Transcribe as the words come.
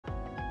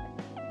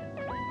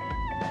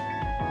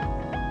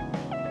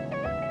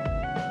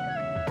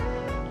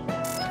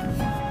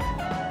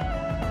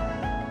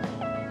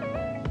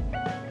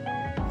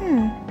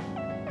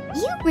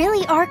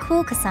really are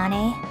cool,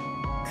 Kasane.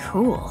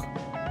 Cool.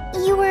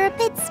 You were a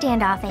bit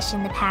standoffish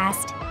in the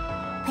past,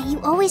 but you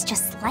always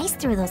just slice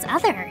through those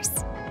others.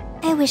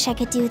 I wish I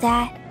could do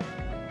that.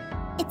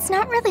 It's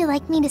not really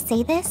like me to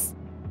say this,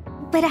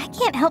 but I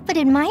can't help but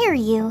admire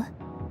you.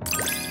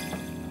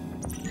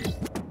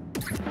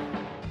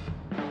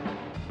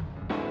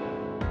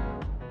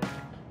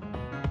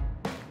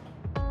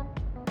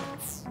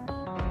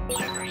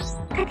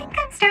 I think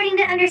I'm starting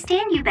to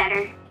understand you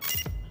better.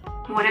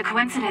 What a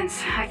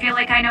coincidence. I feel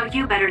like I know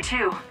you better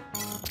too.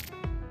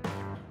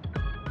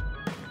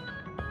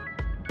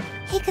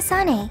 Hey,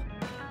 Kasane.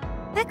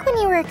 Back when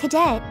you were a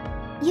cadet,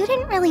 you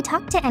didn't really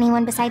talk to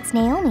anyone besides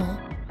Naomi.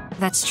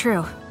 That's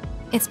true.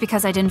 It's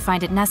because I didn't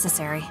find it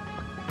necessary.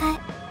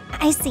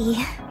 I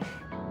see.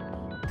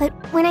 But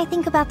when I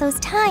think about those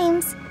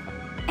times,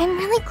 I'm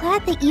really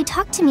glad that you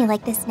talk to me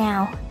like this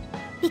now.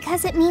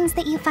 Because it means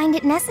that you find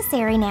it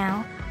necessary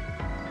now.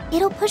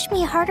 It'll push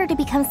me harder to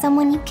become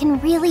someone you can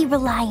really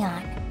rely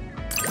on.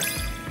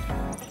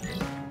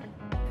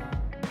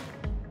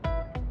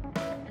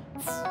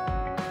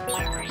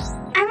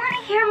 I want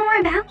to hear more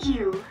about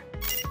you.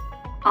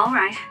 All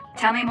right,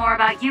 tell me more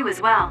about you as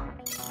well.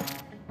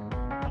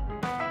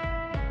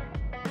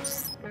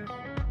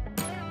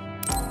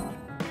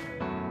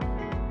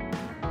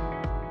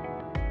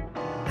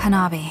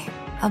 Hanabi,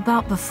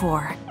 about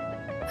before.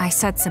 I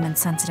said some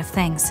insensitive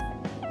things.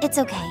 It's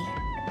okay.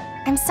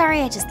 I'm sorry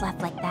I just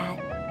left like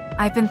that.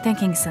 I've been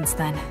thinking since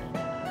then.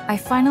 I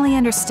finally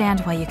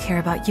understand why you care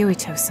about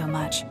Yuito so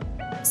much.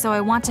 So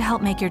I want to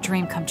help make your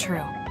dream come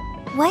true.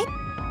 What?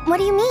 What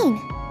do you mean?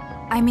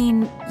 I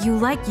mean, you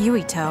like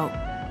Yuito.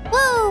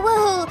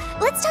 Whoa!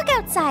 Let's talk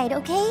outside,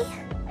 okay?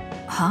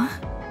 Huh?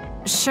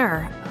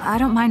 Sure, I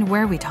don't mind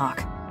where we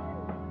talk.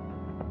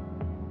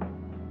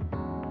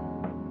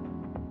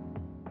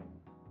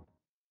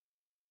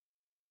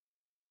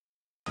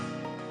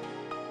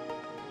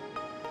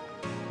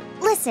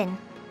 Listen,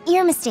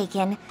 you're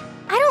mistaken.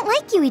 I don't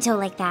like Yuito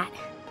like that.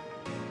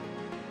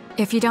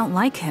 If you don't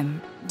like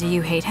him, do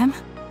you hate him?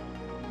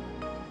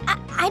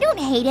 I don't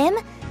hate him.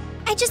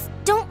 I just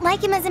don't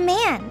like him as a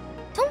man.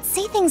 Don't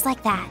say things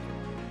like that.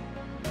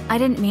 I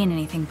didn't mean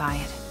anything by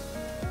it.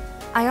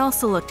 I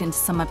also looked into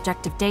some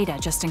objective data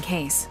just in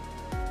case.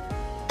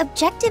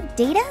 Objective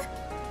data?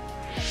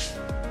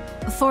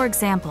 For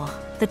example,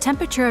 the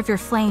temperature of your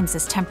flames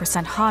is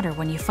 10% hotter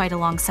when you fight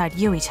alongside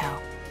Yuito.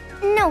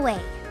 No way.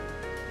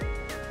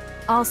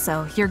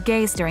 Also, your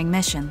gaze during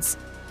missions.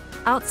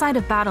 Outside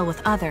of battle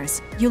with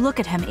others, you look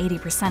at him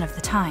 80% of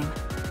the time.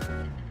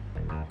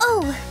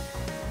 Oh,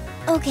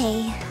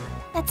 okay.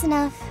 That's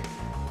enough.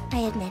 I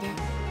admit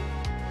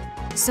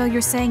it. So you're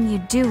saying you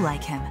do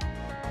like him?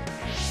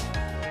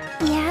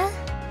 Yeah?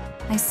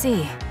 I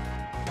see.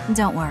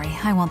 Don't worry,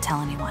 I won't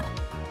tell anyone.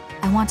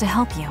 I want to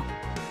help you.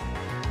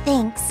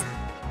 Thanks.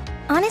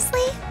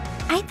 Honestly,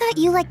 I thought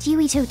you liked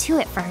Yuito too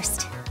at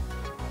first.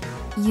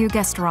 You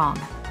guessed wrong.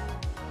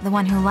 The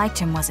one who liked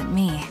him wasn't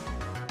me.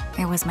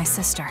 It was my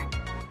sister.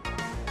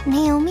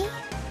 Naomi?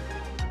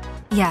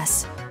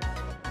 Yes.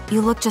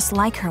 You look just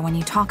like her when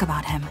you talk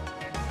about him.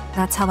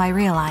 That's how I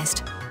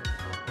realized.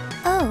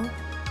 Oh.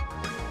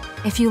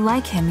 If you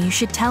like him, you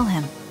should tell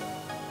him.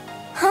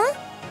 Huh?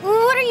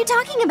 What are you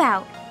talking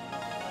about?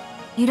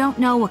 You don't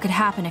know what could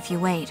happen if you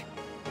wait.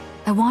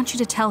 I want you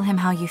to tell him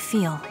how you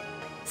feel.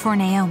 For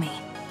Naomi.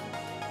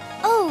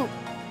 Oh,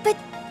 but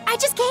I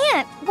just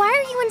can't. Why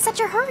are you in such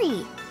a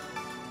hurry?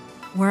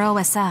 We're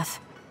OSF.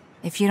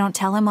 If you don't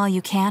tell him while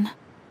you can,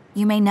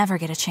 you may never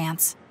get a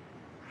chance.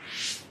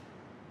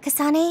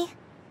 Kasane,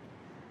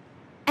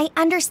 I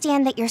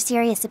understand that you're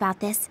serious about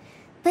this,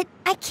 but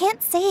I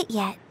can't say it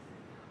yet.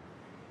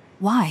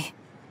 Why?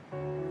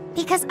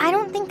 Because I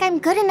don't think I'm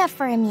good enough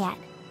for him yet.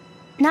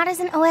 Not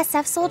as an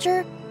OSF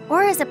soldier,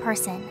 or as a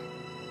person.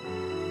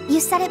 You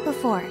said it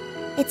before.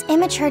 It's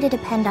immature to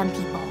depend on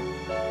people.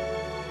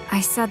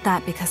 I said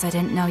that because I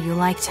didn't know you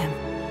liked him.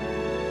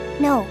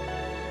 No,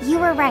 you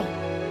were right.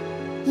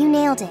 You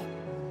nailed it.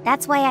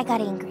 That's why I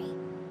got angry.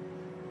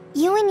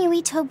 You and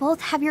Yuito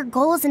both have your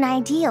goals and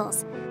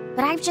ideals,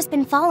 but I've just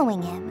been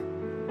following him.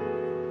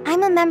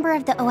 I'm a member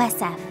of the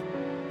OSF,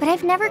 but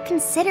I've never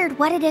considered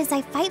what it is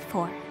I fight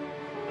for.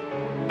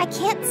 I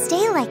can't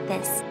stay like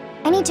this.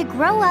 I need to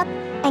grow up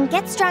and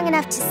get strong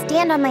enough to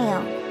stand on my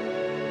own.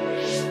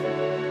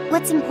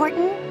 What's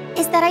important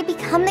is that I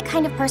become the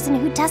kind of person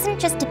who doesn't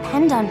just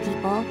depend on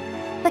people,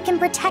 but can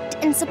protect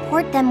and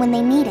support them when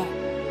they need it.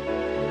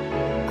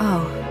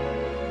 Oh,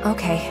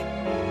 okay.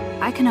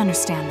 I can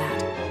understand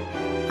that.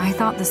 I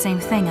thought the same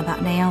thing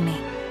about Naomi.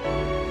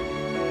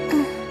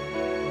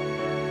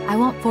 I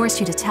won't force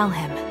you to tell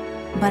him,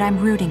 but I'm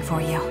rooting for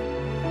you.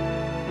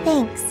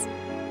 Thanks.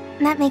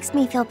 That makes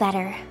me feel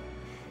better.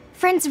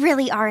 Friends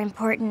really are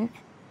important.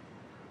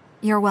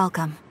 You're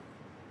welcome.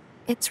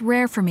 It's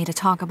rare for me to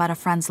talk about a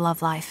friend's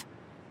love life.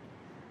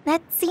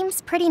 That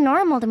seems pretty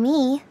normal to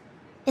me.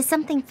 Is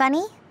something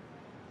funny?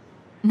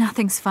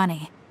 Nothing's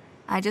funny.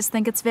 I just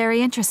think it's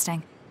very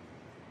interesting.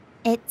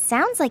 It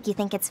sounds like you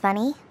think it's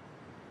funny.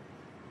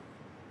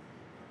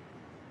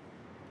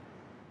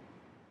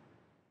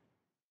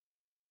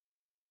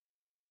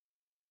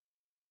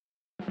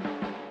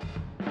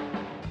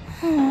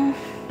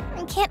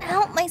 I can't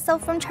help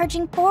myself from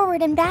charging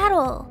forward in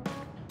battle.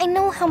 I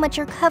know how much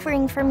you're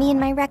covering for me and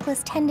my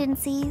reckless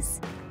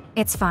tendencies.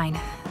 It's fine.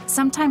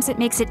 Sometimes it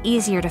makes it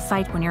easier to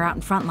fight when you're out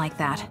in front like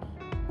that.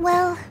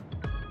 Well,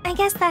 I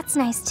guess that's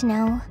nice to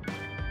know.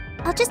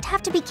 I'll just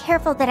have to be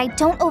careful that I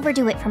don't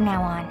overdo it from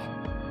now on.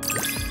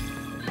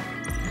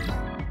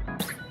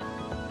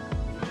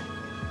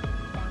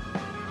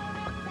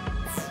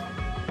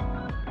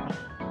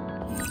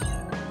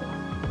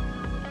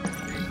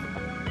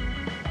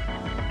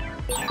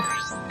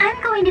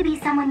 I'm going to be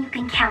someone you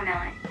can count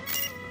on.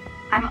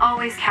 I'm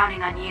always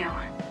counting on you.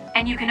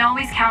 And you can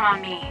always count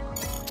on me.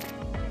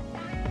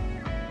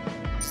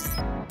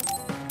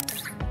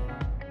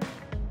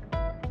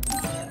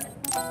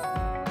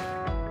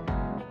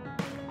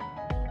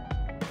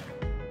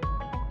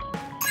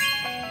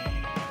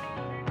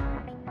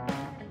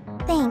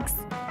 Thanks.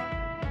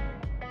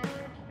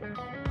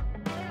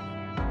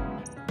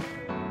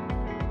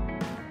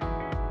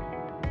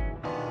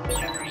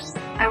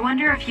 I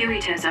wonder if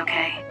Yuita's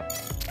okay.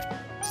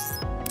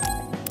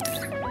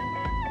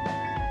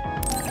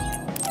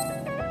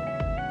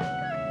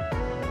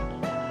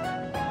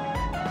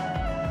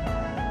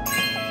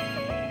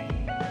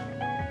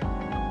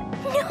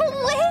 No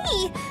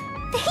way!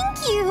 Thank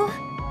you!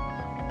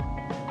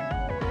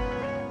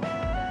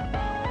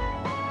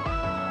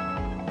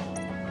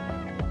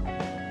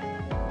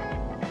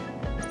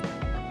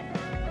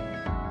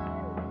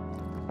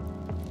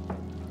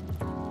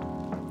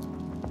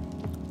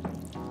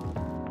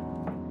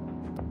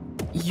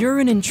 You're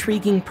an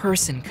intriguing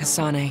person,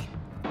 Kasane.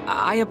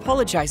 I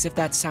apologize if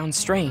that sounds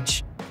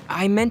strange.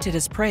 I meant it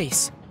as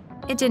praise.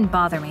 It didn't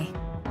bother me.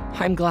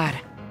 I'm glad.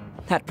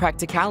 That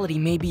practicality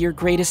may be your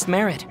greatest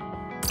merit.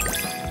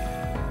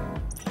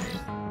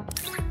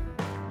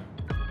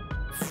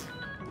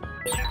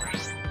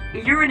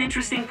 You're an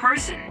interesting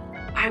person.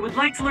 I would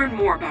like to learn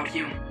more about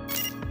you.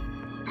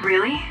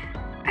 Really?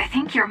 I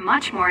think you're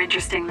much more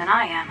interesting than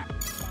I am.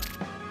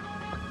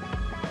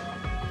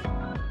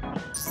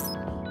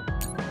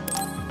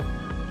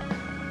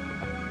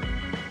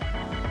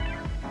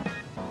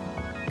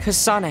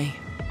 Kasane,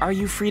 are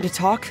you free to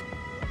talk?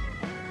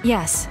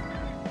 Yes.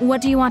 What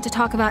do you want to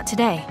talk about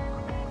today?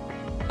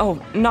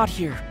 Oh, not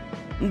here.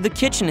 The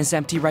kitchen is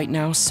empty right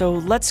now, so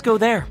let's go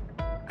there.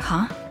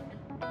 Huh?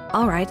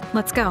 Alright,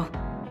 let's go.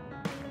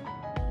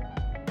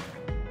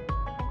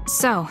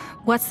 So,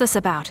 what's this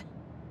about?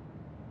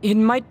 It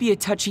might be a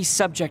touchy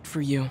subject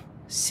for you,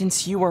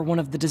 since you are one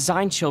of the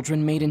design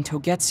children made in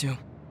Togetsu.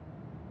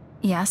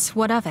 Yes,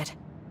 what of it?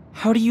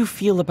 How do you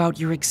feel about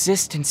your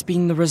existence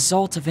being the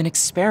result of an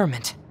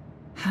experiment?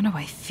 How do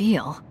I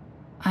feel?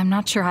 I'm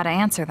not sure how to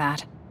answer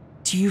that.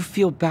 Do you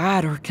feel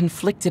bad or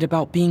conflicted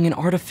about being an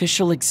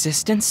artificial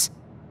existence?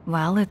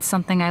 Well, it's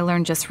something I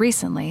learned just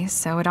recently,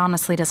 so it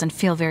honestly doesn't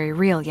feel very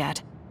real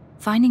yet.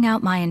 Finding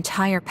out my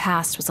entire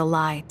past was a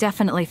lie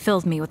definitely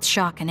filled me with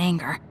shock and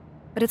anger.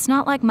 But it's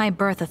not like my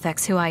birth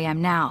affects who I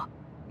am now,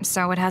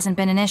 so it hasn't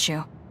been an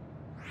issue.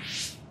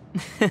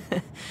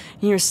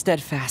 You're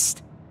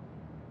steadfast.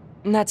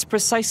 And that's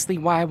precisely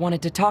why I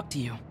wanted to talk to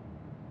you.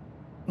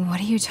 What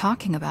are you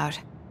talking about?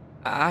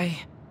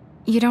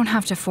 You don't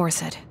have to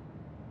force it.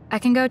 I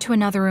can go to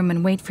another room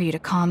and wait for you to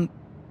calm...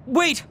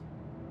 Wait!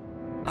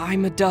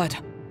 I'm a dud.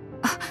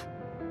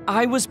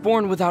 I was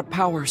born without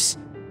powers,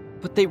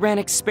 but they ran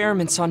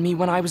experiments on me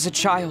when I was a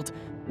child,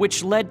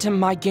 which led to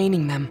my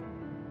gaining them.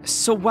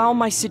 So while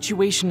my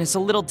situation is a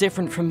little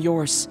different from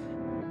yours,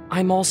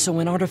 I'm also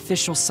an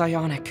artificial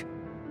psionic.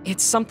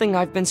 It's something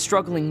I've been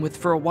struggling with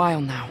for a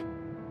while now.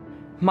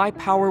 My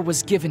power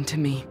was given to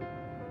me.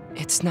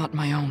 It's not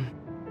my own.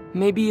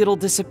 Maybe it'll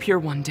disappear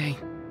one day,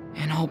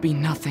 and I'll be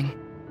nothing.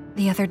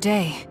 The other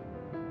day.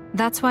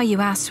 That's why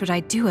you asked what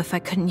I'd do if I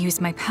couldn't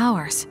use my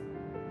powers.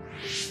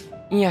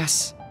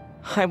 Yes.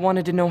 I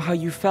wanted to know how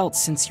you felt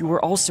since you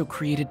were also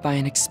created by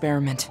an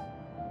experiment.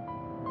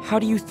 How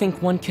do you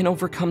think one can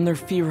overcome their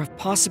fear of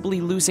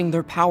possibly losing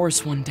their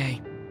powers one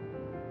day?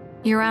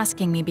 You're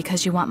asking me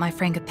because you want my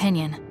frank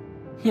opinion.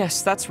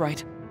 Yes, that's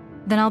right.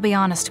 Then I'll be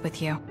honest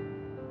with you.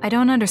 I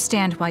don't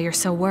understand why you're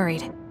so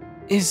worried.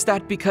 Is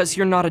that because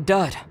you're not a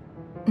dud?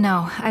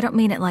 No, I don't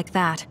mean it like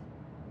that.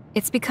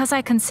 It's because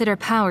I consider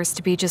powers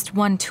to be just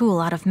one tool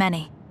out of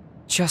many.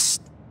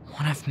 Just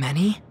one of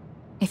many?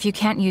 If you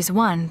can't use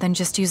one, then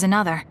just use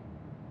another.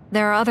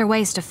 There are other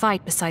ways to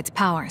fight besides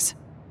powers.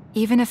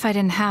 Even if I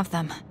didn't have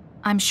them,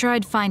 I'm sure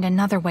I'd find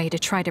another way to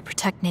try to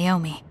protect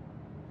Naomi.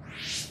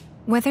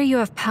 Whether you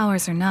have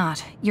powers or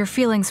not, your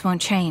feelings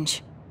won't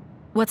change.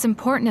 What's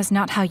important is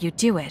not how you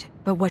do it,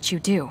 but what you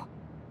do.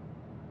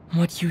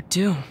 What you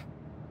do?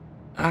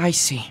 I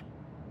see.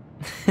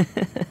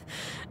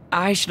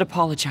 I should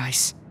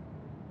apologize.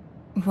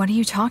 What are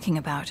you talking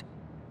about?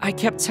 I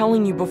kept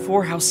telling you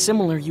before how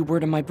similar you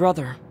were to my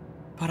brother,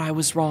 but I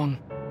was wrong.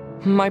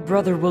 My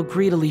brother will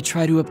greedily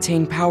try to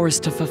obtain powers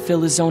to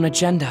fulfill his own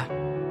agenda.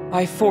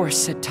 By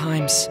force at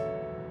times.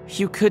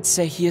 You could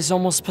say he is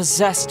almost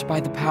possessed by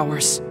the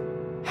powers.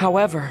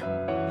 However,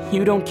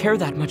 you don't care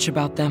that much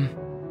about them.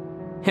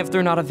 If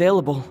they're not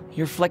available,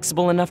 you're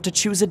flexible enough to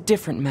choose a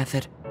different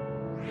method.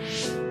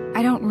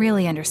 I don't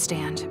really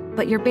understand,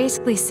 but you're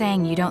basically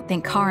saying you don't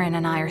think Karin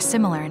and I are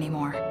similar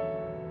anymore.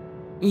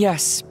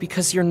 Yes,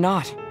 because you're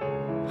not.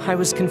 I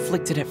was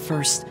conflicted at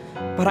first,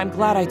 but I'm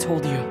glad I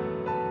told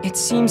you. It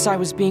seems I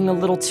was being a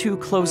little too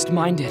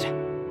closed-minded.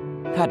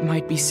 That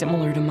might be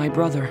similar to my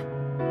brother.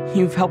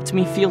 You've helped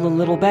me feel a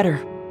little better.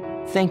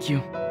 Thank you.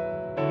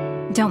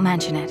 Don't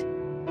mention it.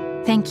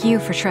 Thank you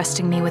for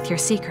trusting me with your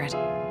secret.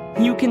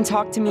 You can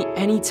talk to me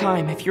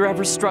anytime if you're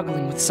ever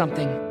struggling with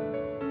something.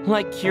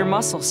 Like your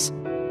muscles.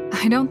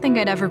 I don't think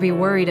I'd ever be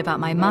worried about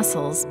my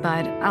muscles,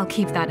 but I'll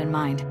keep that in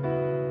mind.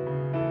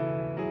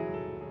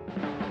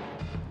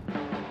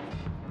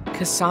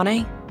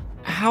 Kasane,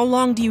 how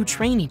long do you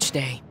train each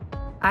day?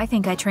 I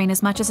think I train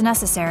as much as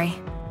necessary.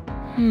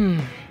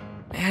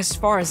 As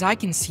far as I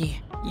can see,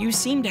 you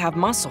seem to have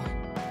muscle.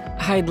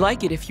 I'd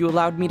like it if you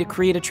allowed me to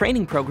create a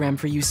training program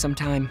for you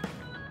sometime.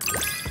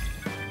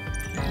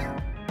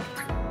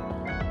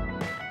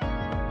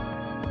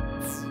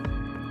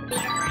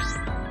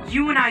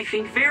 You and I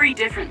think very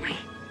differently.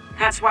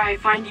 That's why I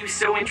find you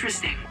so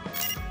interesting.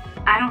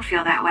 I don't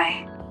feel that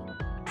way.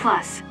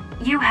 Plus,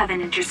 you have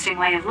an interesting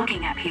way of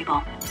looking at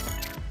people.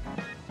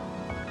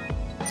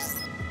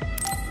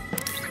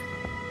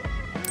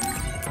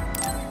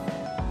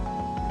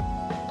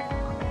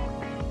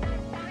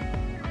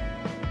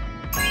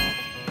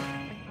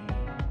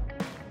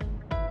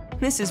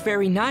 This is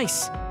very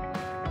nice.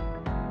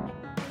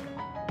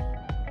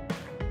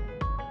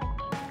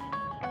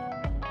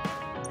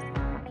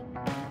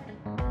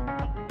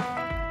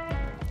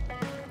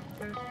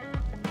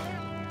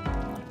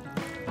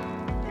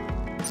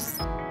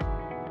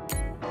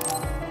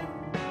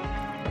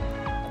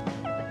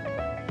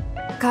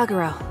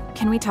 Kagero,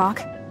 can we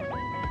talk?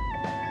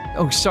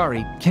 Oh,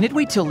 sorry. Can it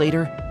wait till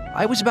later?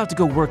 I was about to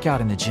go work out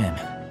in the gym.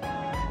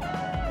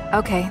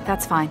 Okay,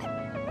 that's fine.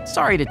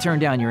 Sorry to turn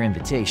down your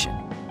invitation.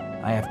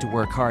 I have to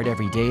work hard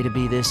every day to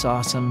be this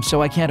awesome,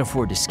 so I can't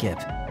afford to skip.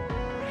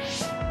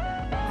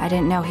 I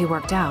didn't know he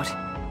worked out.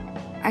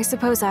 I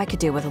suppose I could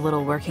do with a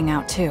little working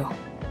out too.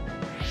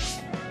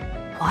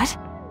 What?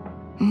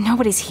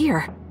 Nobody's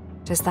here.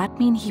 Does that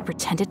mean he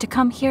pretended to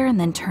come here and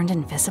then turned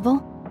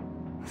invisible?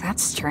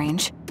 That's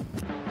strange.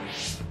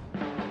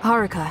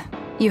 Haruka,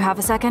 you have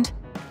a second?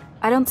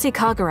 I don't see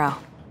Kagero.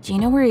 Do you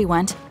know where he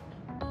went?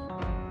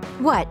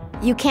 What,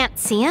 you can't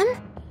see him?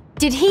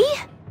 Did he?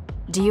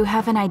 Do you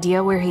have an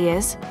idea where he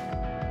is?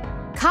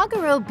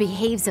 Kagero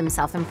behaves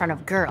himself in front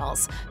of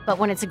girls, but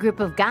when it's a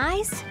group of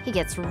guys, he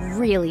gets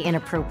really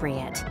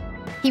inappropriate.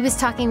 He was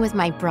talking with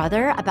my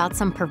brother about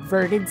some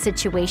perverted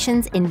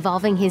situations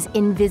involving his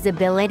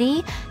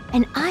invisibility,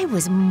 and I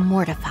was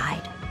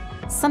mortified.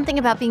 Something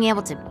about being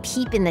able to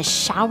peep in the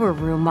shower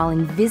room while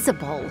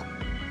invisible.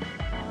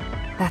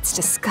 That's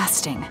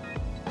disgusting.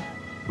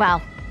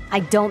 Well, I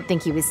don't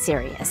think he was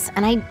serious,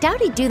 and I doubt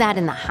he'd do that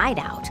in the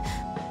hideout.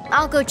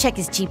 I'll go check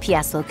his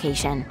GPS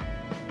location.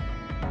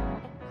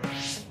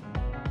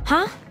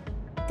 Huh?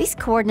 These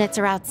coordinates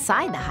are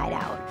outside the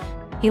hideout.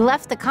 He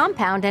left the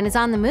compound and is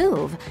on the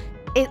move.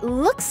 It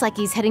looks like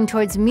he's heading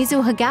towards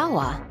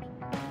Mizuhagawa.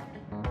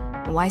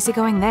 Why is he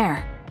going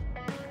there?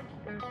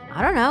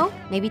 I don't know,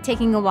 maybe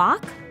taking a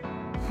walk?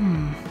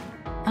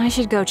 I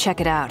should go check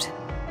it out.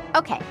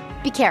 Okay,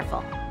 be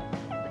careful.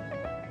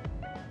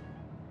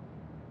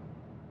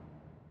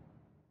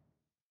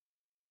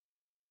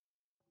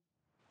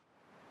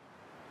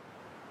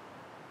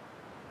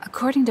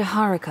 According to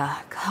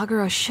Haruka,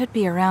 Kagero should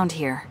be around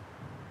here.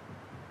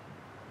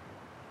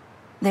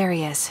 There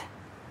he is.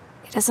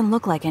 It doesn't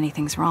look like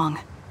anything's wrong.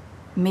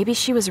 Maybe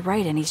she was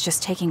right and he's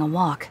just taking a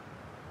walk.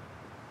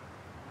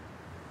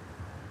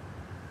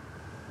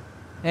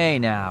 Hey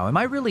now, am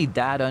I really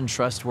that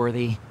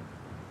untrustworthy?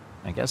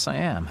 I guess I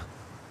am.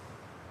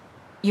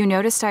 You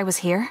noticed I was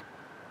here?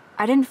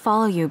 I didn't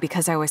follow you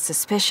because I was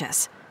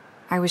suspicious.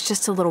 I was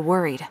just a little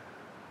worried.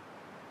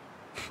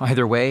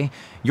 Either way,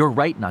 you're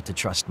right not to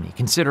trust me,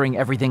 considering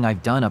everything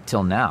I've done up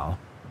till now.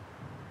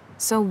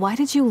 So why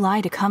did you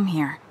lie to come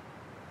here?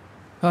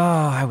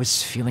 Oh, I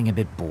was feeling a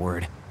bit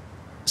bored.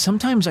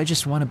 Sometimes I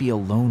just want to be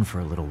alone for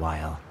a little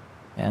while,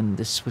 and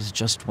this was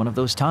just one of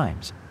those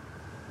times.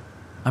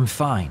 I'm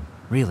fine,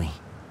 really.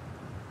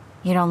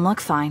 You don't look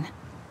fine.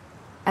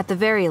 At the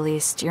very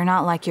least, you're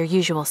not like your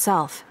usual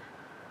self.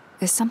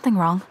 Is something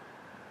wrong?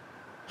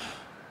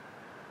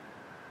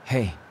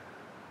 Hey,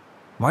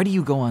 why do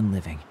you go on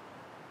living?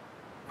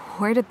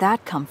 Where did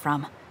that come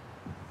from?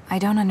 I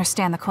don't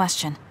understand the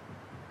question.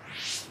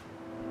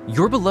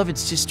 Your beloved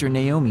sister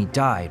Naomi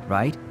died,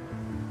 right?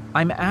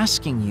 I'm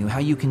asking you how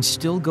you can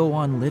still go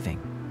on living.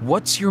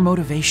 What's your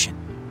motivation?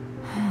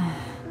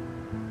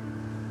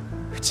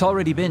 It's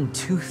already been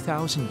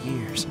 2,000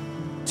 years.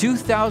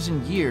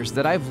 2,000 years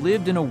that I've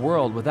lived in a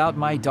world without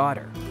my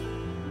daughter.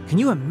 Can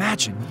you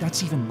imagine what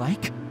that's even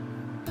like?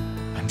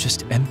 I'm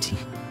just empty.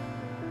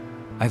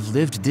 I've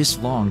lived this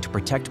long to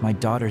protect my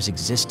daughter's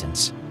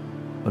existence.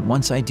 But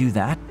once I do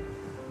that,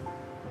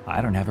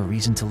 I don't have a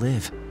reason to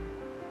live.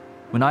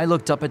 When I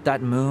looked up at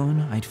that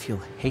moon, I'd feel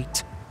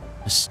hate,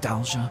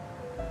 nostalgia,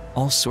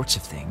 all sorts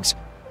of things.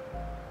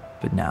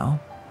 But now,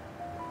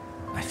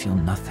 I feel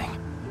nothing.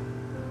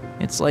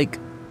 It's like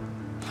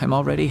I'm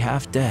already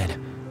half dead.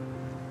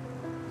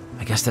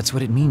 I guess that's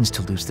what it means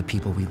to lose the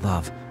people we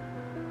love.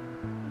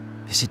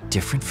 Is it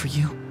different for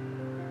you?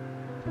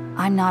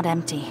 I'm not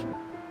empty.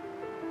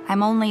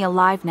 I'm only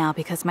alive now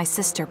because my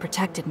sister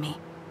protected me.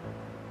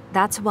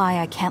 That's why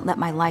I can't let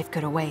my life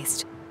go to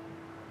waste.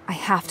 I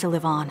have to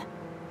live on.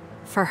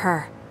 For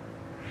her.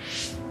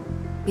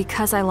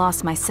 Because I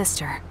lost my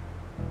sister,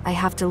 I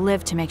have to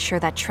live to make sure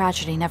that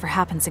tragedy never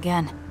happens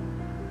again.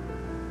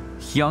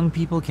 Young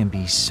people can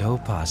be so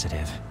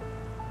positive.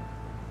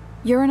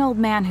 You're an old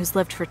man who's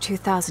lived for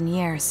 2,000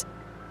 years.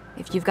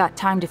 If you've got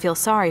time to feel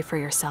sorry for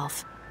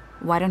yourself,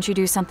 why don't you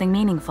do something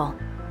meaningful?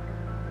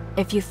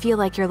 If you feel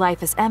like your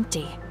life is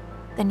empty,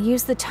 then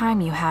use the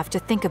time you have to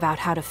think about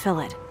how to fill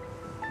it.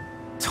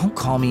 Don't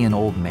call me an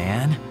old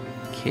man.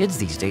 Kids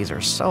these days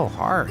are so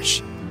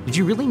harsh. Did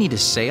you really need to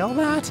say all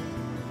that?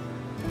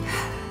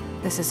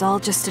 This is all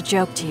just a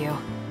joke to you.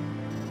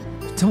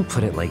 Don't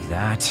put it like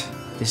that.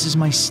 This is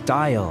my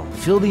style.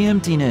 Fill the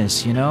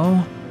emptiness, you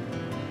know?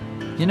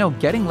 You know,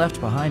 getting left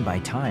behind by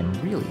time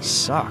really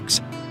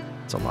sucks.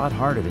 It's a lot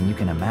harder than you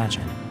can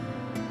imagine.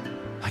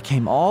 I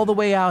came all the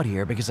way out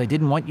here because I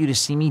didn't want you to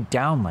see me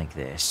down like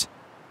this.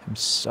 I'm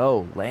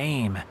so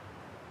lame.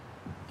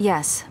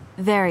 Yes,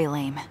 very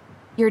lame.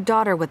 Your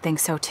daughter would think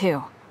so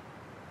too.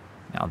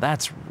 Now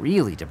that's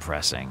really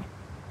depressing.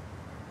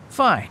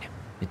 Fine.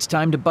 It's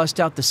time to bust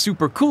out the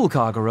super cool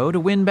Kagero to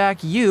win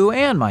back you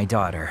and my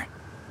daughter.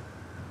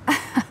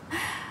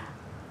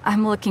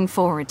 I'm looking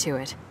forward to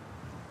it.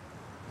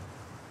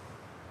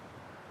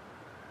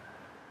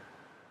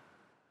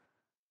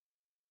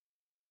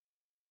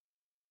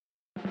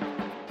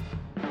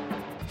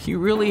 You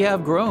really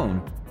have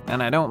grown.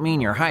 And I don't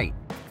mean your height.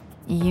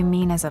 You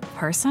mean as a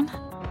person?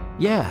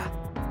 Yeah.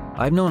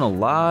 I've known a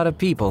lot of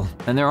people,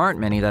 and there aren't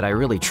many that I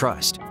really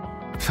trust.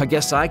 I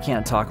guess I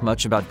can't talk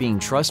much about being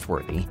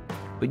trustworthy,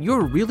 but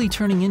you're really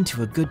turning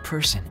into a good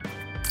person.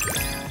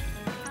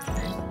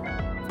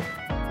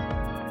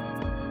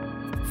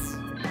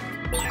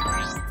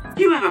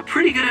 You have a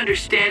pretty good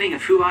understanding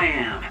of who I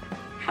am.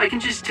 I can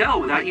just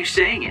tell without you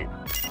saying it.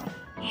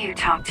 You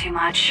talk too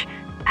much.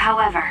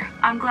 However,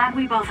 I'm glad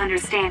we both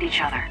understand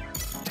each other.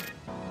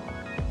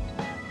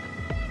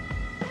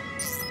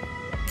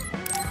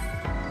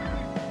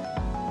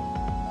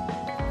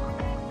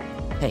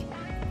 Hey,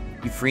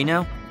 you free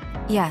now?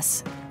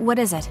 Yes. What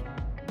is it?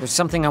 There's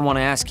something I want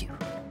to ask you.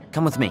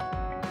 Come with me.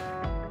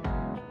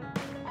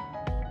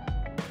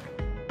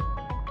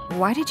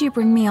 Why did you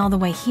bring me all the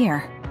way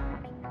here?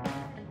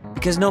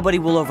 Because nobody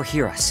will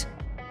overhear us.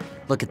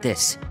 Look at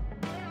this.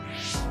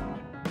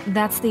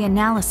 That's the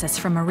analysis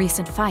from a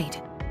recent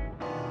fight.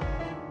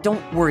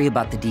 Don't worry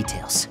about the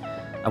details.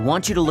 I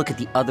want you to look at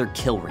the other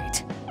kill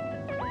rate.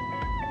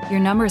 Your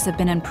numbers have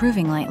been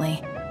improving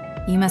lately.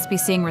 You must be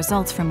seeing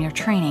results from your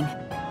training.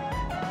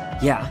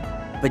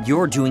 Yeah, but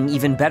you're doing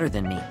even better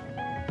than me.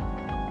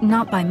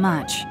 Not by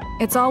much.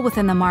 It's all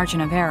within the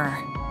margin of error.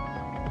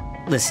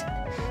 Listen,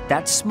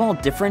 that small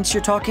difference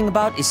you're talking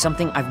about is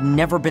something I've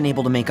never been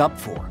able to make up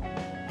for.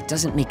 It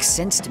doesn't make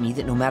sense to me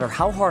that no matter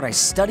how hard I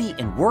study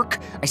and work,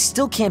 I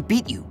still can't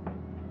beat you.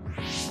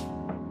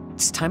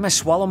 It's time I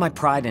swallow my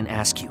pride and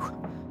ask you,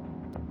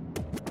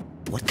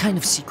 what kind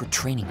of secret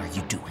training are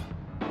you doing?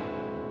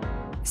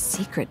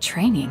 Secret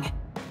training?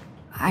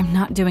 I'm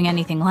not doing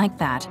anything like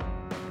that.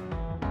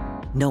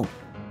 No,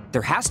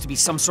 there has to be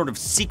some sort of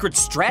secret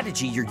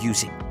strategy you're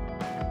using.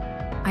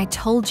 I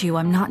told you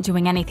I'm not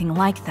doing anything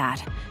like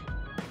that.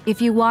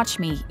 If you watch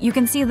me, you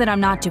can see that I'm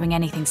not doing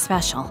anything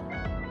special.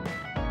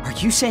 Are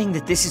you saying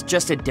that this is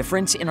just a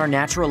difference in our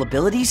natural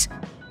abilities?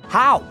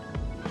 How?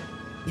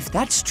 If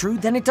that's true,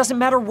 then it doesn't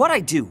matter what I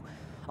do.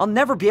 I'll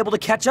never be able to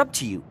catch up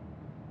to you.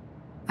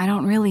 I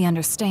don't really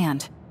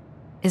understand.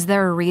 Is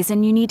there a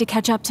reason you need to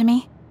catch up to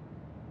me?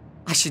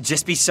 I should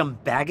just be some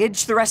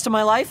baggage the rest of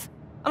my life?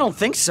 I don't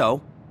think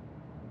so.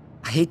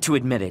 I hate to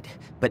admit it,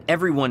 but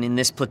everyone in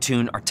this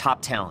platoon are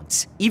top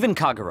talents, even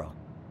Kagero.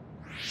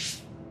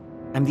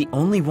 I'm the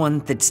only one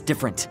that's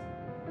different.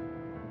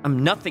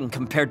 I'm nothing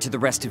compared to the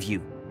rest of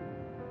you.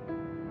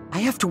 I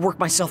have to work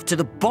myself to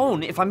the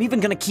bone if I'm even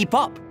gonna keep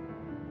up.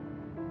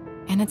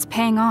 And it's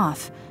paying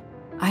off.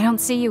 I don't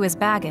see you as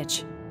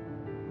baggage.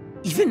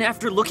 Even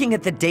after looking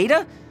at the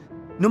data?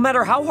 No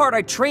matter how hard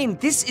I train,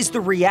 this is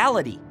the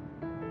reality.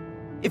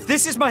 If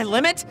this is my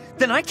limit,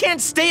 then I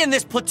can't stay in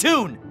this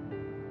platoon!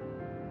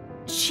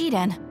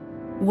 Shiden,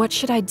 what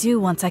should I do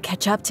once I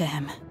catch up to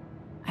him?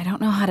 I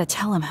don't know how to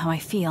tell him how I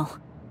feel.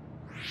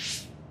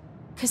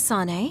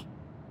 Kasane?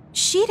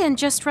 Shiden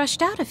just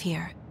rushed out of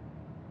here.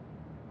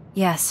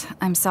 Yes,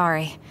 I'm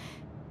sorry.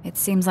 It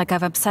seems like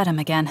I've upset him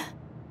again.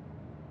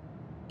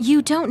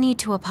 You don't need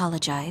to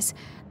apologize.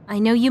 I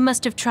know you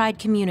must have tried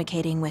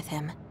communicating with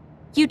him.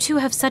 You two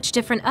have such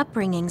different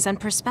upbringings and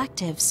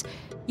perspectives.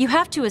 You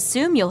have to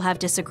assume you'll have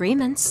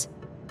disagreements.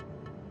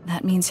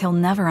 That means he'll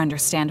never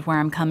understand where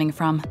I'm coming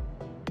from.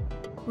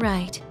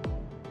 Right.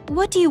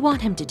 What do you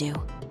want him to do?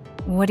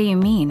 What do you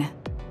mean?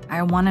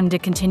 I want him to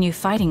continue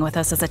fighting with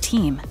us as a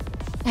team.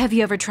 Have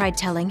you ever tried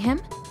telling him?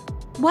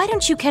 Why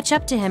don't you catch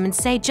up to him and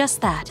say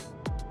just that?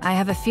 I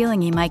have a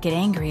feeling he might get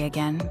angry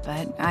again,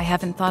 but I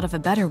haven't thought of a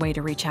better way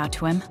to reach out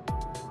to him.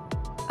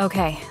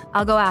 Okay,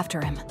 I'll go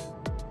after him.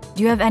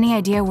 Do you have any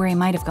idea where he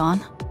might have gone?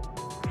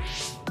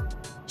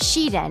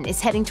 Shiden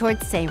is heading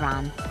towards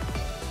Seiran.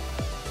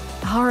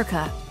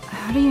 Haruka,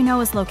 how do you know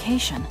his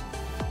location?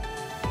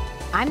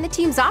 I'm the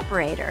team's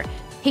operator.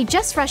 He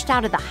just rushed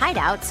out of the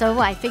hideout, so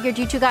I figured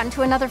you two got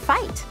into another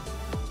fight.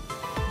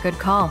 Good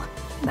call.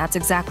 That's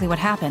exactly what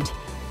happened.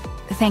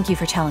 Thank you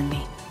for telling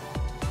me.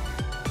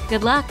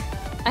 Good luck.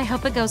 I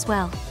hope it goes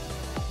well.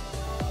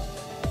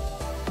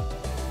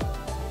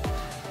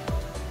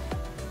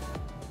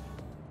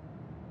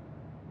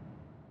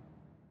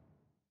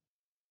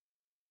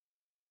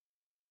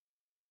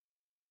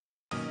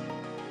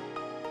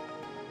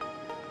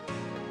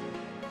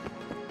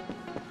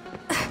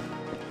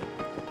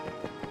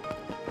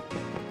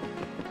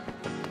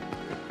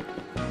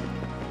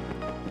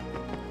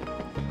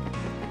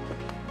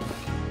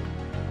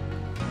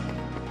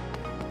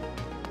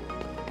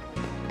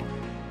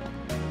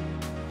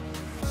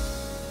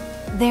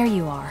 There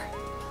you are.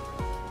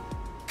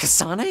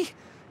 Kasane?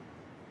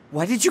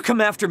 Why did you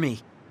come after me?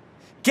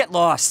 Get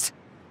lost.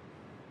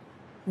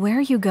 Where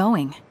are you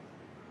going?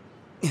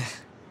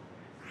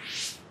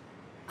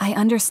 I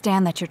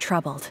understand that you're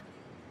troubled.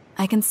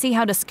 I can see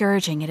how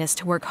discouraging it is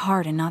to work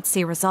hard and not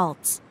see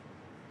results.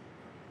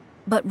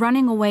 But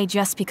running away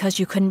just because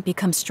you couldn't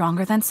become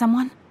stronger than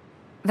someone?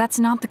 That's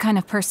not the kind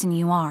of person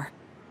you are.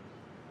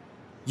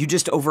 You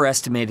just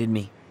overestimated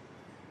me.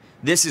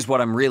 This is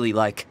what I'm really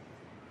like.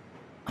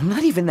 I'm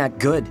not even that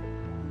good.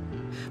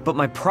 But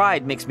my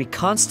pride makes me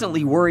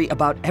constantly worry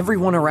about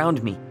everyone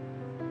around me.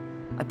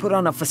 I put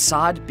on a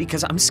facade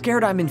because I'm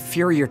scared I'm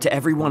inferior to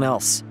everyone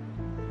else.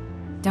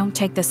 Don't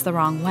take this the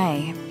wrong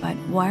way, but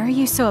why are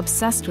you so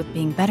obsessed with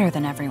being better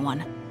than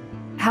everyone?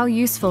 How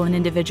useful an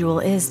individual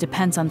is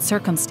depends on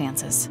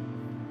circumstances.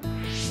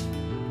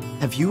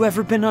 Have you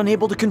ever been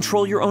unable to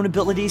control your own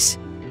abilities?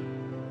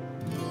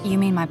 You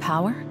mean my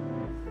power?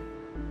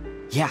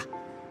 Yeah.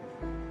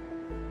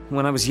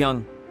 When I was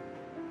young,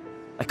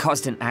 I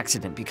caused an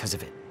accident because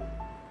of it.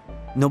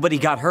 Nobody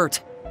got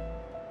hurt,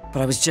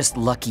 but I was just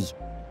lucky.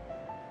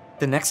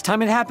 The next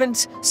time it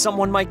happens,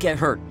 someone might get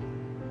hurt.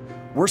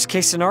 Worst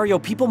case scenario,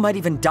 people might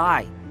even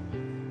die.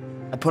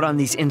 I put on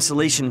these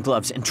insulation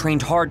gloves and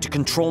trained hard to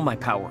control my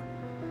power.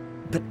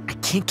 But I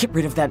can't get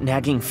rid of that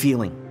nagging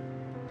feeling.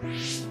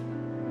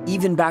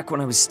 Even back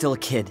when I was still a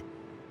kid,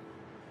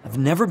 I've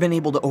never been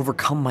able to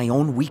overcome my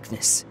own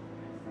weakness.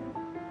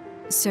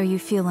 So you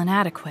feel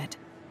inadequate?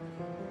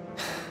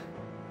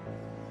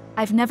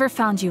 I've never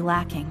found you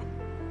lacking.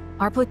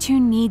 Our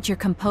platoon needs your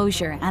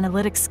composure,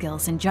 analytic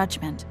skills, and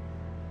judgment.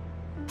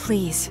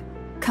 Please,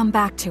 come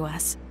back to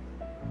us.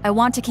 I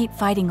want to keep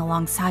fighting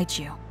alongside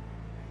you.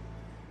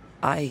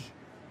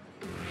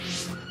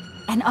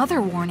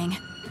 Another warning.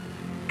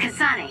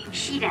 Kasane,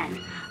 Shiden,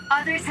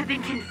 others have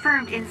been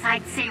confirmed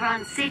inside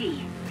Seiran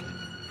City.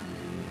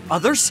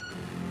 Others?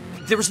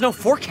 There was no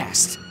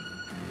forecast.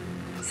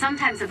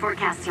 Sometimes the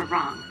forecasts are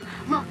wrong.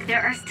 Look,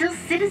 there are still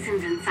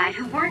citizens inside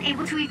who weren't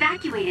able to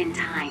evacuate in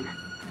time.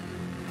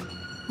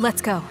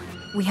 Let's go.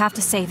 We have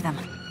to save them.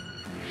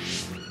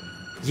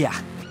 Yeah.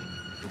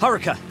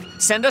 Haruka,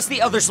 send us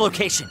the other's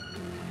location.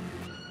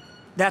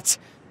 That's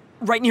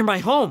right near my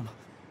home.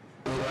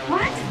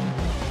 What?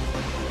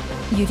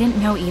 You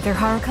didn't know either,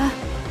 Haruka?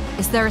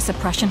 Is there a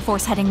suppression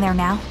force heading there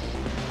now?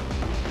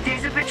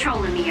 There's a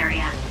patrol in the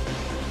area.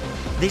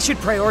 They should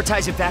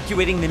prioritize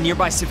evacuating the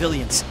nearby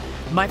civilians.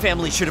 My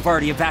family should have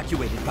already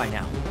evacuated by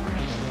now.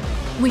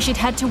 We should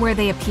head to where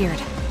they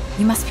appeared.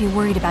 You must be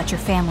worried about your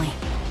family.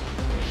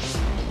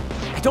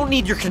 I don't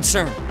need your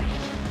concern.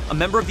 A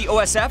member of the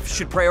OSF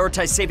should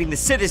prioritize saving the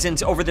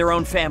citizens over their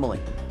own family.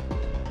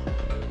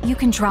 You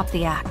can drop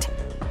the act.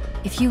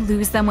 If you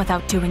lose them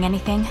without doing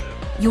anything,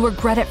 you'll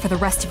regret it for the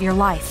rest of your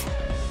life.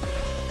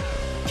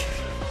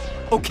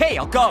 Okay,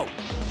 I'll go.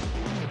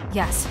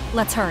 Yes,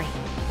 let's hurry.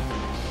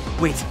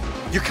 Wait,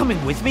 you're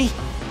coming with me?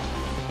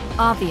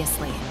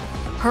 Obviously.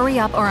 Hurry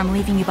up or I'm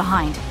leaving you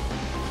behind.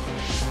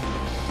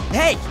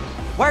 Hey!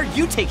 Why are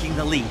you taking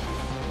the lead?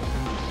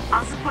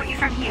 I'll support you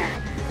from here.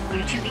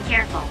 You two be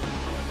careful.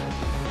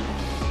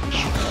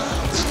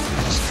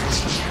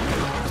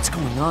 What's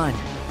going on?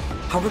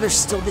 How are there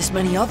still this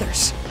many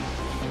others?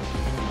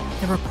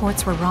 The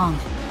reports were wrong.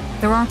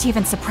 There aren't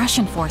even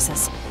suppression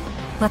forces.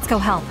 Let's go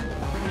help.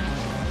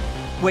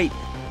 Wait,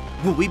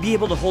 will we be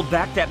able to hold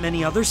back that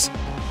many others?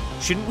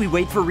 Shouldn't we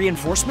wait for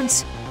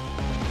reinforcements?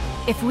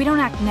 If we don't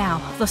act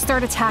now, they'll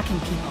start attacking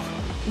people.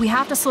 We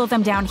have to slow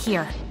them down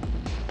here.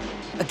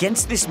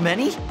 Against this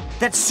many?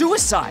 That's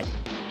suicide!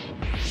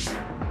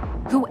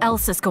 Who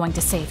else is going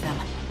to save them?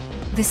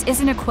 This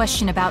isn't a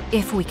question about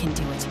if we can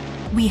do it.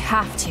 We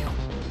have to.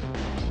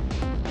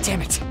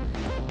 Damn it.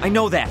 I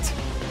know that.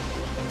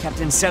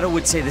 Captain Seto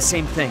would say the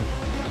same thing.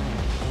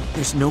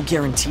 There's no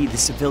guarantee the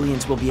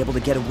civilians will be able to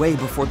get away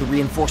before the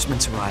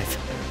reinforcements arrive.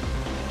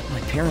 My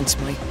parents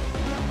might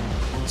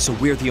so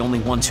we're the only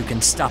ones who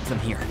can stop them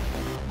here.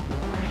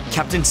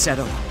 Captain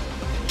Seto,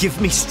 give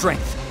me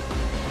strength.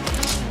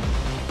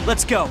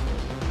 Let's go.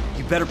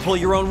 You better pull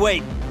your own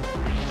weight.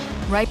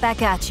 Right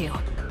back at you.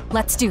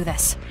 Let's do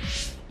this.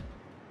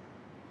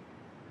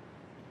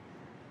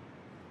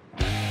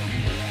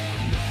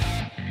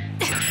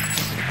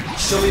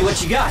 Show me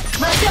what you got.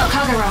 Let's go,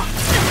 Kagero!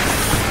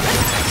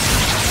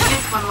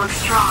 This one looks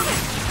strong.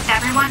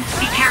 Everyone,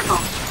 be careful.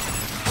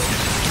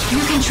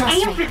 You can trust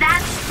Aim me. for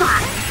that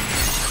spot.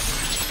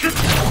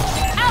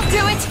 I'll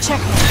do it! Check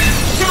me.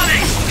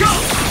 Sonic, go!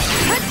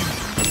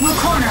 We'll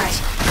corner it.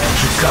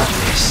 You got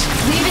this.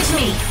 Leave it to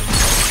me.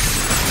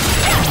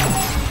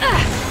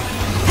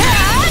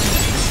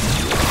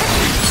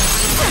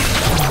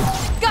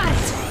 Got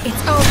it!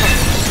 It's over.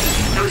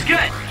 That was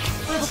good.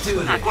 Let's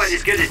do it. Not quite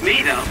as good as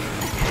me, though.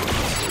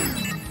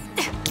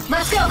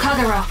 Let's go,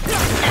 Kagero.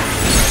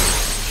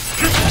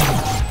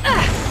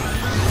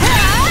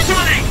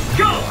 Sonic,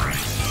 go!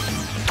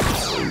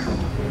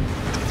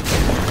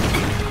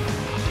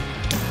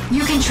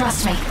 You can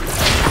trust me.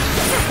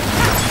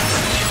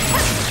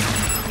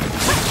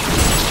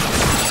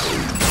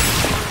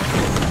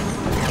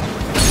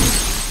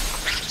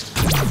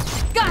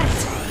 Got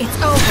it! It's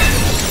over.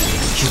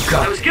 You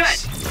got That was good.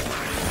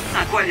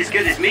 Not quite as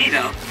good as me,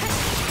 though.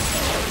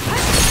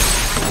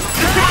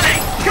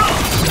 Sonic, go!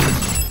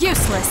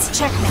 Useless.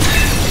 Check me.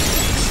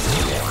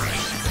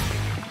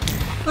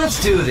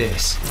 Let's do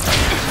this.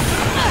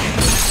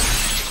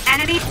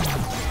 Enemy,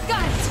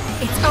 Got it!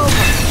 It's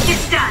over.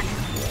 it's done.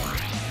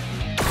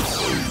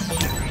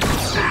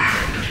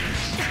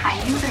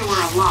 I knew there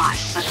were a lot,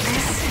 but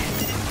this...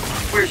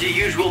 Where's your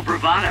usual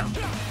bravado?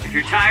 If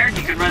you're tired,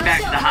 you can run back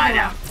to the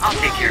hideout. I'll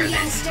take care of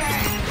this.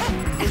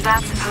 Is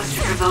that supposed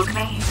to provoke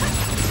me?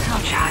 How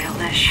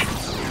childish.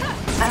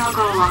 But I'll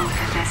go along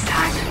with it this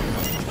time.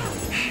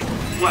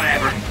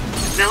 Whatever.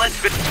 Now let's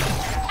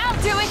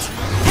I'll do it.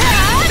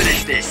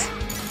 finish this.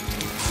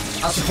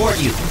 I'll support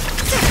you.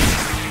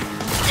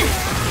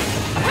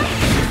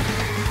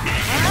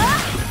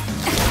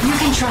 You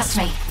can trust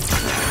me.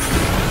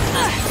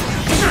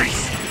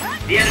 Nice.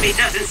 The enemy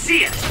doesn't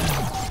see us.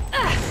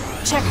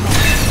 Check me.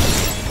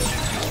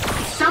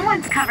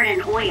 Someone's covered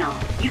in oil.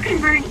 You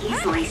can burn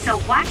easily, so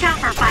watch out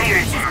for fire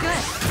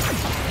attacks.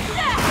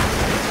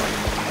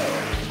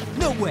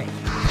 No way.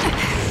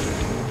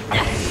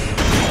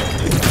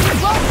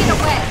 Won't get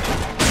away.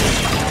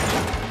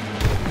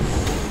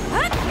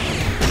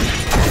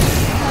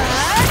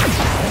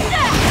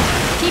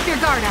 Keep your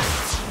guard up.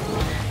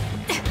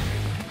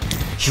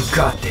 You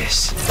got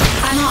this.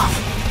 I'm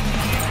off.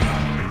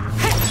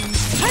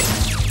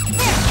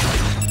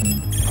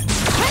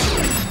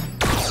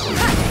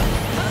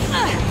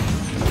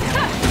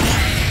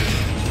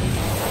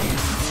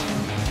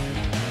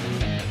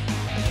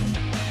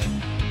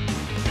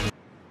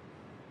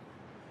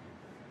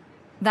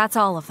 That's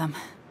all of them.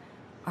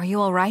 Are you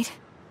all right?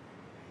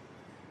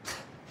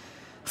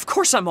 Of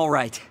course I'm all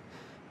right.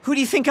 Who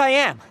do you think I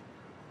am?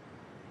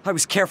 I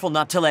was careful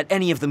not to let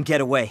any of them get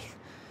away.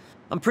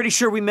 I'm pretty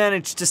sure we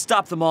managed to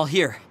stop them all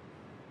here.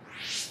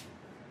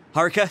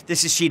 Haruka,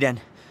 this is Shiden.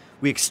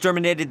 We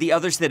exterminated the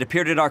others that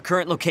appeared at our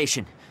current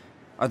location.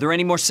 Are there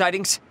any more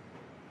sightings?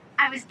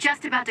 I was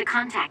just about to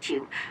contact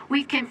you.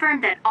 We've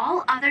confirmed that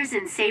all others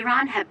in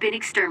Seiran have been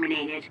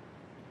exterminated.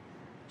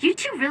 You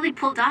two really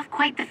pulled off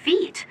quite the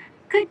feat.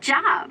 Good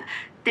job.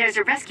 There's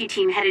a rescue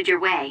team headed your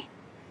way.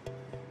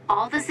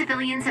 All the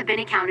civilians have been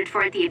accounted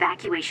for at the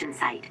evacuation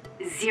site.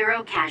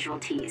 0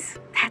 casualties.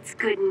 That's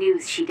good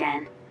news,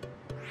 Shiden.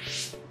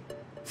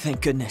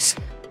 Thank goodness.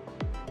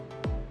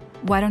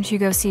 Why don't you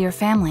go see your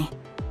family?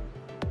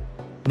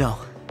 No.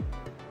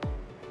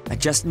 I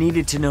just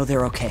needed to know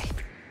they're okay.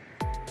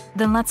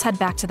 Then let's head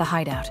back to the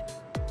hideout.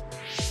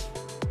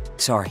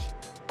 Sorry.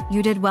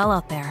 You did well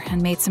out there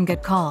and made some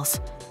good calls.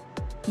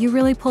 You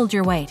really pulled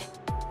your weight.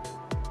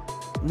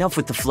 Enough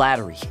with the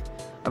flattery.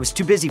 I was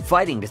too busy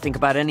fighting to think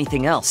about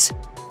anything else.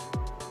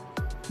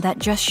 That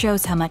just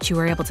shows how much you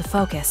were able to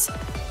focus.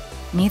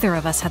 Neither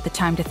of us had the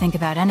time to think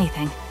about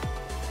anything.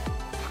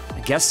 I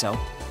guess so.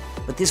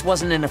 But this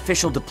wasn't an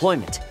official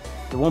deployment.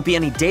 There won't be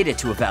any data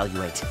to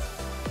evaluate.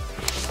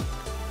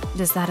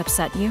 Does that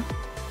upset you?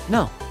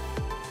 No.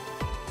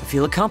 I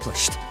feel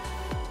accomplished.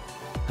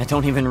 I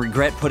don't even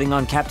regret putting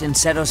on Captain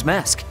Seto's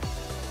mask.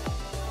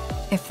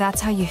 If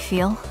that's how you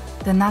feel,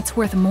 then that's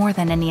worth more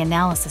than any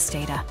analysis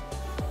data.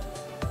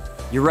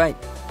 You're right.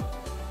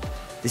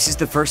 This is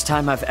the first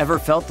time I've ever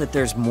felt that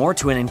there's more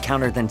to an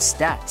encounter than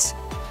stats.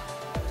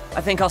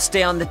 I think I'll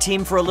stay on the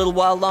team for a little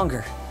while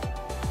longer.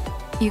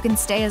 You can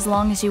stay as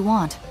long as you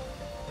want.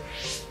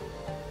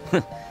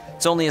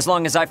 It's only as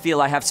long as I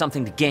feel I have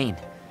something to gain.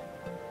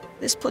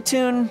 This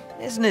platoon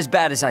isn't as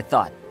bad as I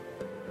thought.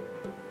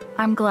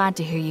 I'm glad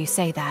to hear you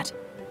say that.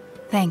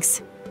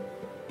 Thanks.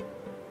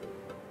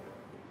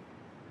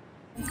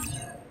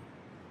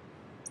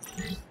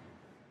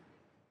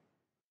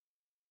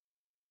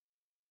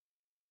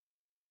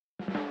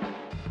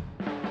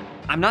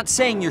 I'm not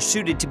saying you're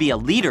suited to be a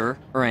leader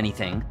or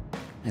anything.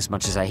 As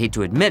much as I hate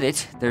to admit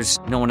it, there's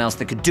no one else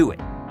that could do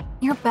it.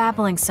 You're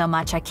babbling so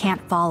much I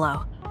can't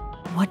follow.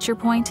 What's your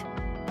point?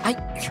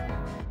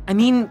 I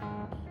mean,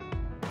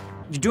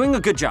 you're doing a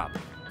good job.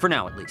 For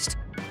now, at least.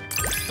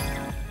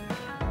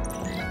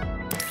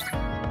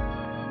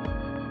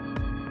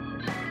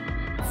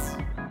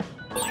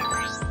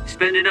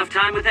 Spend enough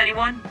time with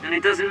anyone, and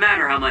it doesn't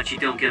matter how much you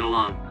don't get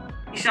along.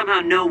 You somehow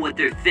know what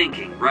they're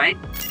thinking, right?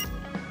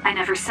 I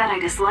never said I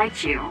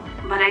disliked you,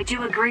 but I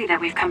do agree that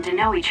we've come to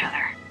know each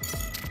other.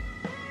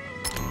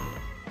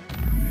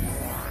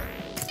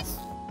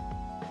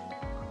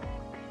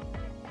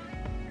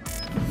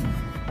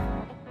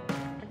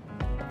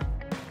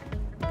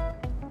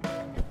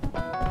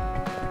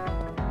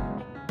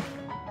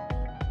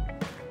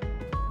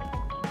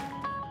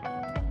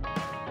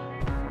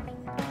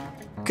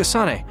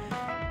 Kasane,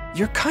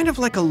 you're kind of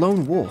like a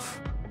lone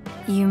wolf.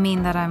 You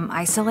mean that I'm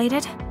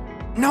isolated?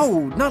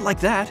 No, not like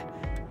that.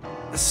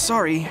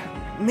 Sorry,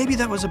 maybe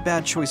that was a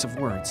bad choice of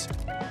words.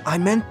 I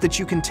meant that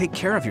you can take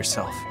care of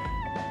yourself.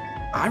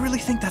 I really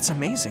think that's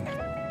amazing.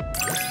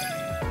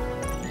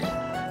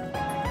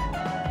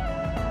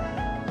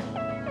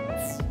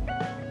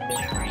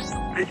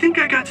 I think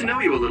I got to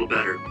know you a little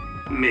better.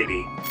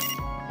 Maybe.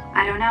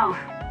 I don't know.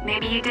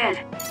 Maybe you did.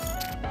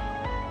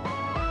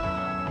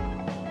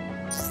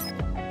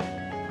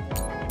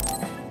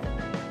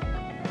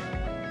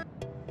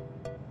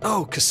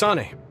 Oh,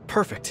 Kasane,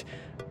 perfect.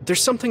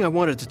 There's something I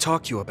wanted to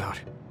talk to you about.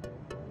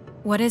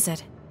 What is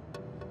it?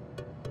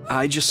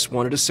 I just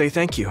wanted to say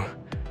thank you.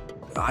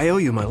 I owe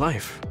you my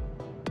life.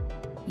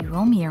 You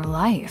owe me your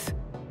life?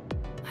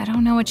 I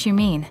don't know what you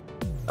mean.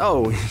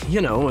 Oh,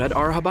 you know, at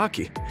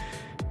Arahabaki.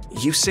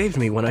 You saved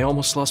me when I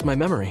almost lost my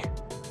memory.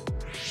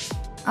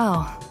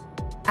 Oh,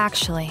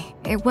 actually,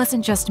 it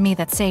wasn't just me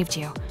that saved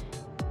you.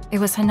 It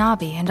was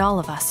Hanabi and all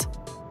of us.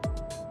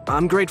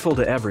 I'm grateful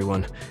to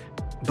everyone,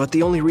 but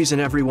the only reason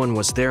everyone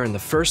was there in the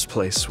first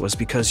place was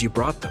because you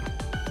brought them.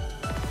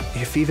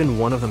 If even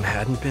one of them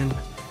hadn't been,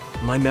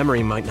 my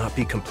memory might not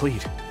be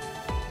complete.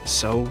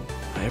 So,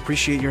 I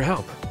appreciate your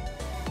help.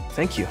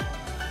 Thank you.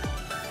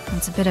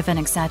 It's a bit of an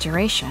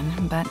exaggeration,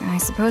 but I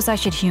suppose I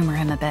should humor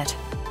him a bit.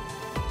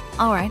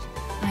 All right,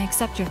 I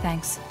accept your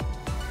thanks.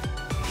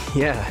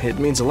 Yeah, it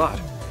means a lot.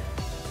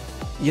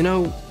 You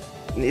know,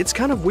 it's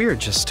kind of weird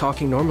just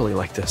talking normally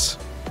like this.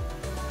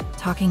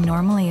 Talking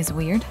normally is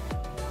weird?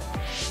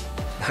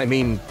 I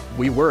mean,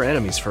 we were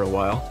enemies for a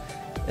while,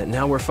 and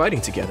now we're fighting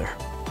together.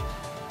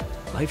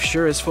 Life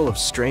sure is full of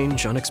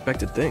strange,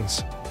 unexpected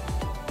things.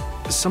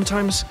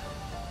 Sometimes,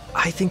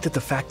 I think that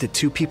the fact that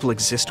two people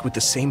exist with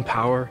the same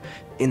power,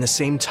 in the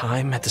same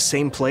time, at the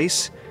same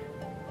place,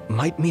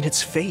 might mean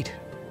it's fate.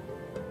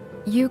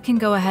 You can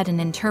go ahead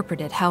and interpret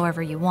it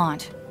however you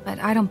want, but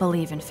I don't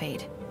believe in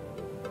fate.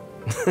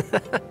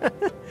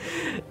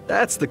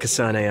 That's the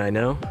Kasane I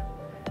know.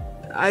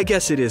 I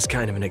guess it is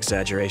kind of an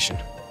exaggeration.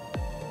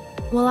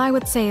 Well, I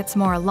would say it's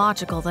more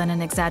logical than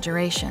an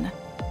exaggeration.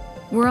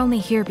 We're only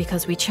here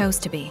because we chose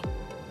to be.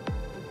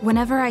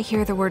 Whenever I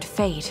hear the word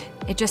fate,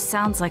 it just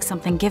sounds like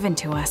something given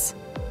to us.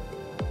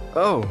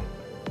 Oh,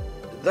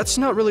 that's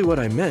not really what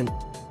I meant,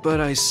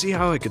 but I see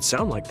how it could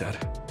sound like that.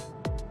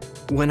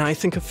 When I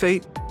think of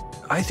fate,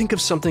 I think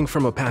of something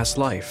from a past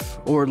life,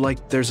 or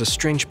like there's a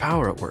strange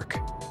power at work.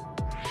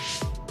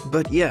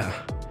 But yeah,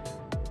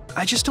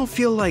 I just don't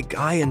feel like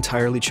I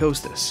entirely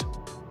chose this.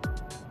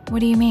 What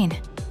do you mean?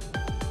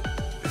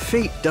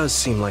 Fate does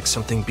seem like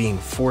something being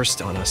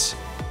forced on us.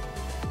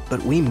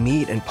 But we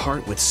meet and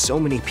part with so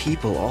many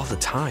people all the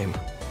time.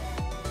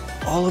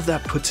 All of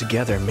that put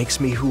together makes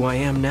me who I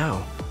am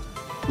now.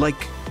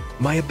 Like,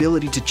 my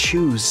ability to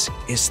choose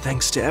is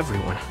thanks to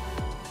everyone.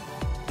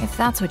 If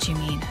that's what you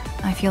mean,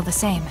 I feel the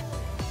same.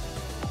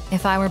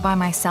 If I were by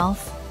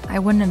myself, I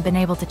wouldn't have been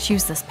able to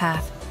choose this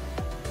path.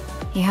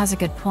 He has a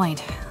good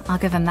point, I'll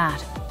give him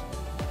that.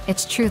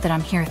 It's true that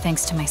I'm here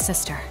thanks to my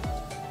sister.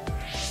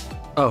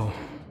 Oh,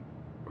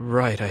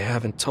 right, I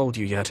haven't told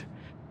you yet.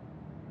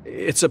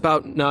 It's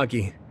about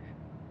Nagi.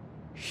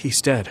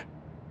 He's dead.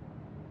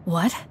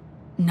 What?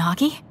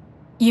 Nagi?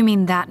 You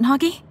mean that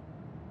Nagi?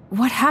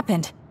 What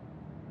happened?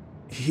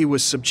 He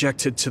was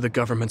subjected to the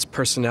government's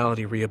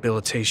personality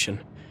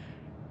rehabilitation.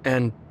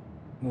 And,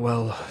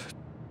 well,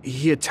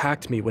 he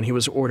attacked me when he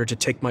was ordered to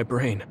take my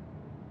brain.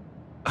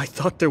 I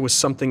thought there was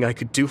something I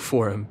could do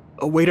for him,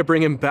 a way to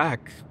bring him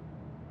back.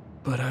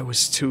 But I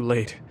was too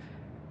late.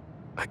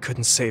 I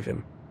couldn't save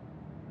him.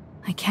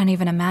 I can't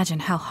even imagine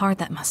how hard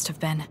that must have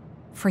been.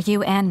 For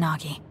you and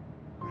Nagi.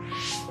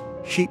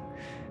 He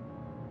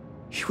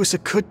was a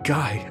good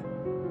guy.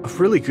 A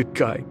really good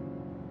guy.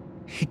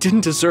 He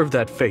didn't deserve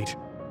that fate.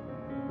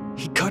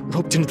 He got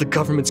roped into the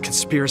government's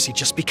conspiracy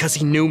just because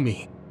he knew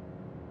me.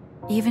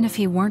 Even if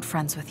he weren't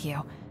friends with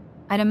you,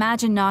 I'd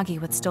imagine Nagi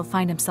would still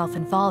find himself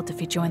involved if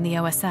he joined the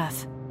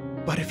OSF.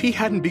 But if he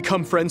hadn't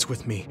become friends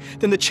with me,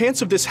 then the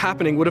chance of this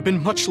happening would have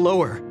been much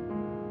lower.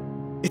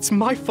 It's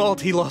my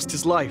fault he lost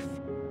his life.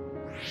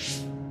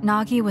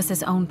 Nagi was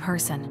his own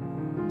person.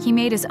 He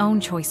made his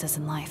own choices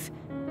in life.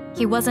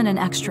 He wasn't an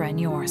extra in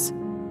yours.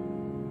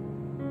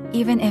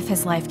 Even if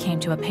his life came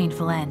to a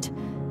painful end,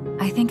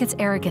 I think it's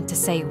arrogant to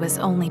say it was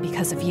only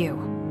because of you.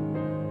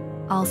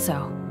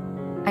 Also,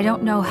 I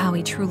don't know how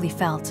he truly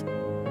felt,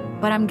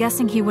 but I'm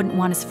guessing he wouldn't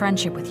want his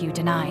friendship with you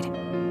denied.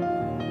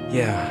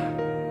 Yeah,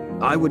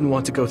 I wouldn't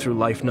want to go through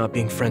life not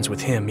being friends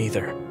with him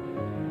either.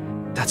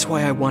 That's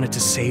why I wanted to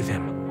save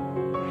him.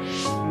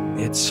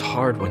 It's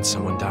hard when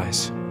someone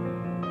dies.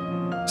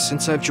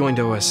 Since I've joined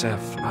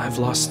OSF, I've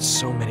lost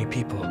so many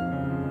people.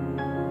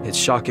 It's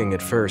shocking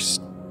at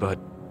first, but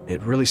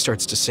it really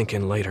starts to sink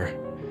in later.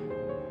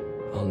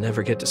 I'll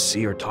never get to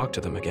see or talk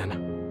to them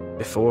again.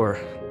 Before,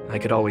 I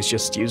could always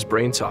just use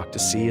brain talk to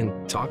see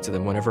and talk to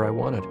them whenever I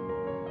wanted.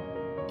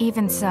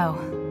 Even so,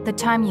 the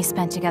time you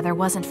spent together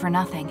wasn't for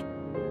nothing.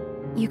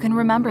 You can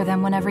remember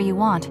them whenever you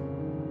want.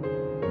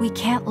 We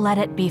can't let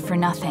it be for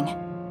nothing.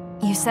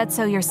 You said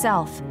so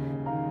yourself.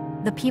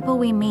 The people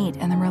we meet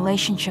and the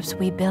relationships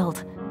we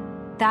build,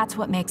 that's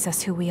what makes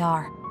us who we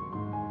are.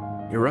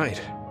 You're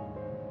right.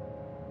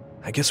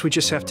 I guess we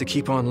just have to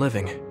keep on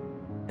living,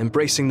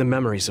 embracing the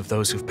memories of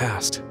those who've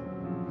passed.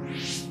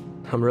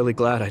 I'm really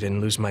glad I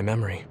didn't lose my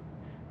memory.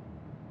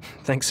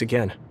 Thanks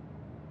again.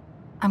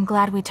 I'm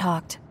glad we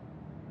talked.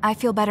 I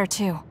feel better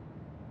too.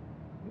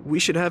 We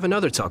should have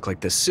another talk like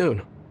this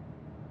soon.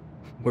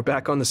 We're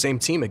back on the same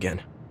team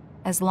again.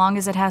 As long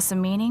as it has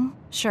some meaning,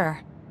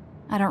 sure.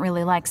 I don't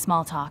really like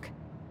small talk.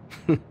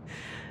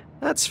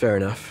 That's fair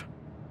enough.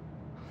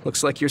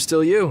 Looks like you're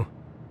still you.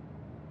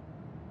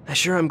 I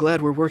sure am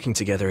glad we're working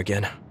together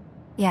again.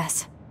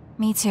 Yes,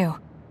 me too.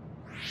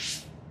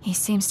 He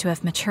seems to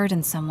have matured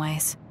in some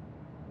ways.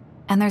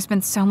 And there's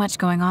been so much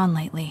going on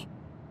lately,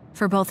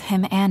 for both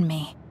him and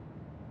me.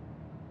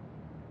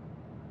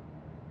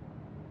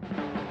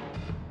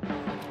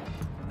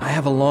 I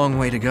have a long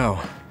way to go.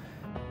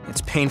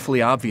 It's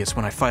painfully obvious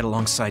when I fight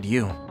alongside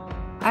you.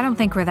 I don't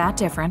think we're that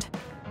different.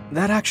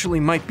 That actually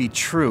might be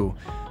true,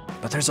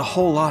 but there's a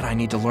whole lot I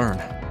need to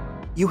learn.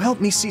 You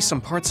helped me see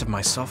some parts of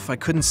myself I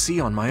couldn't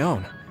see on my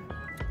own.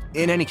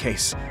 In any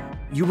case,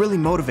 you really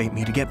motivate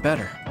me to get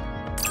better.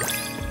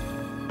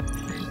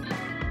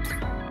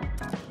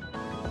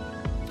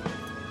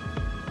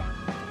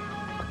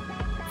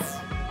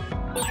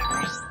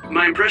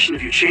 My impression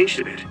of you changed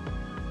a bit.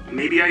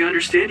 Maybe I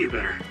understand you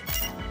better.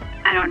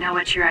 I don't know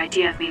what your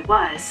idea of me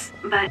was,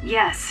 but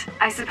yes,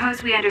 I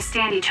suppose we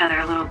understand each other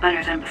a little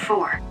better than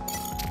before.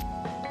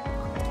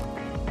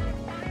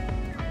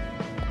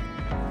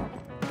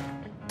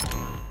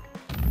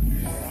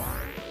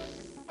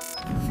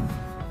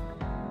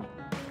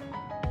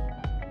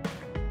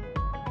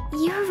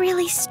 You're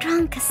really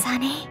strong,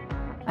 Kasane.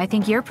 I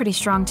think you're pretty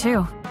strong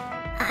too.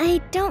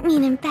 I don't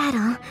mean in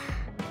battle.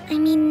 I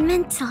mean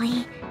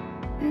mentally.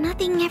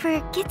 Nothing ever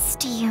gets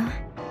to you.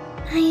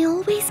 I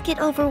always get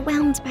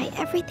overwhelmed by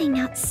everything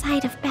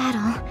outside of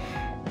battle.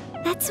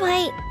 That's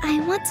why I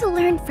want to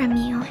learn from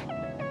you.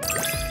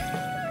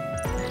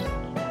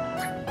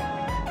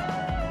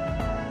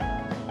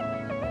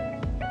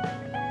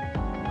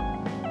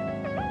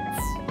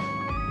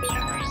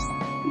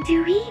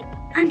 Do we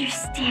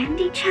understand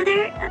each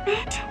other a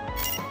bit?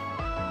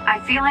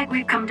 I feel like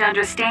we've come to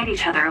understand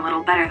each other a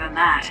little better than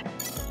that.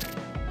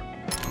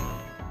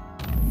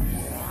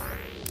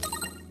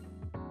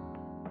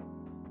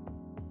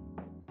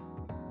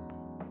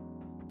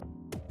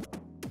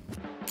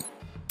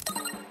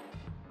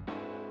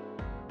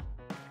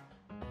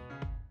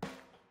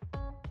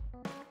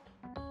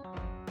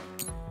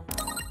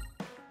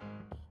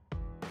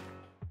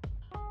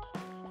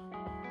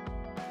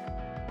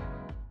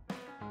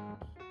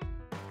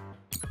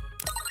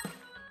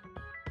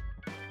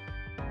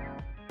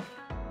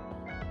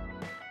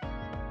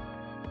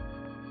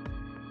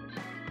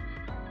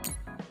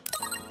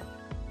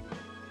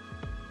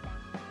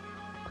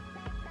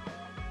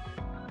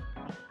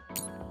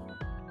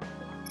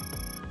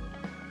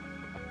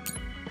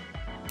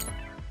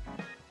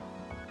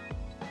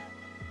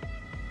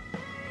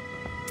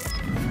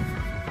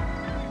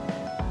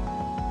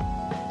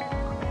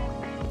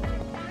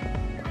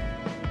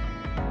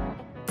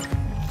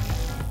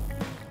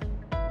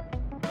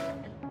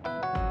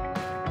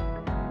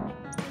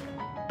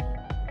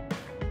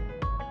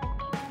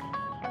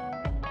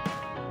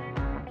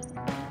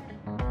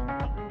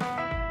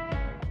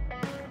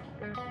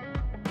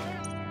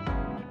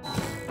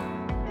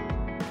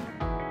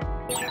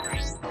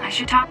 I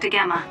should talk to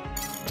Gemma.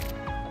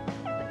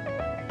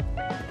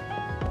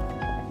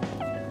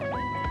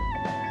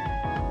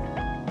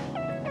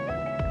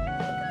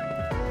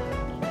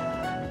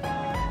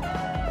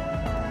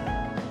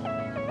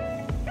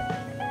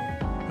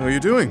 How are you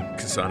doing,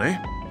 Kasane?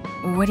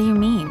 What do you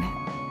mean?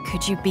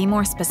 Could you be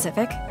more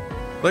specific?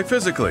 Like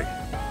physically?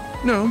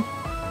 No,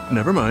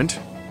 never mind.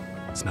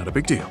 It's not a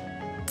big deal.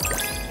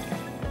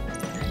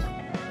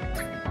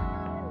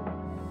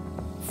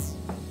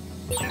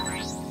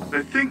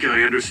 I think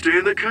I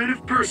understand the kind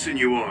of person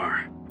you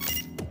are.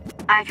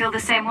 I feel the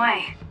same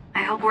way.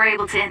 I hope we're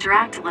able to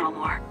interact a little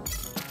more.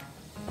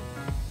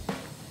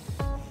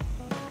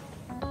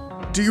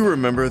 Do you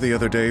remember the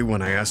other day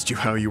when I asked you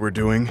how you were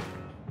doing?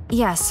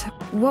 Yes.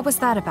 What was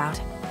that about?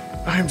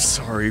 I'm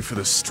sorry for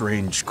the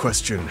strange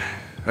question.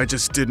 I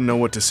just didn't know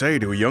what to say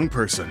to a young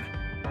person.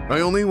 I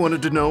only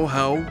wanted to know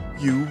how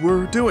you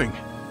were doing.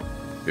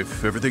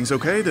 If everything's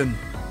okay, then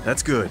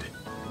that's good.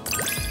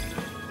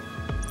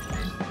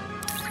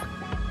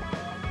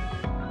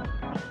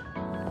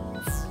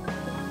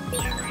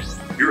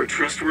 You're a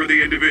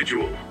trustworthy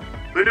individual.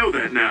 I know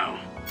that now.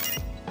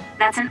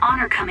 That's an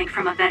honor coming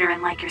from a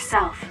veteran like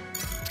yourself.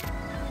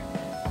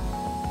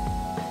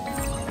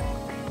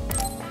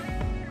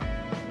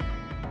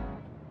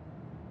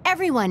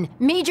 Everyone,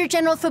 Major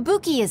General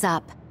Fubuki is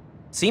up.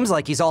 Seems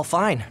like he's all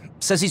fine.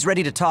 Says he's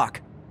ready to talk.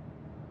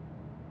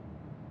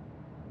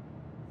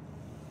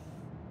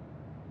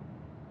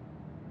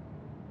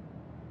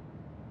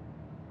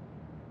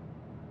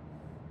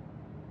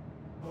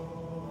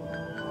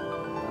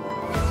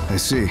 I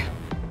see.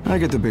 I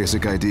get the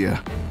basic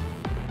idea.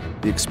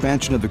 The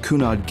expansion of the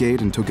Kunad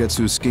Gate and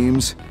Togetsu's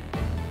schemes.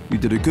 You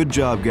did a good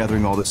job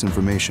gathering all this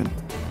information.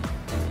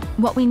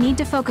 What we need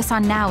to focus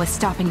on now is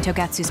stopping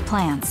Togetsu's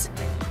plans.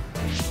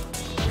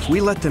 If we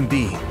let them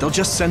be, they'll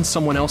just send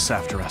someone else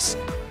after us.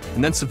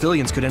 And then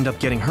civilians could end up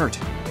getting hurt.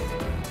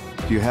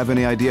 Do you have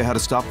any idea how to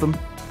stop them?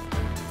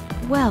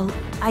 Well,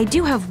 I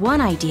do have one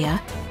idea.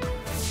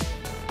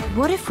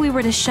 What if we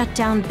were to shut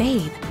down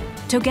Babe,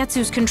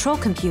 Togetsu's control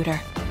computer?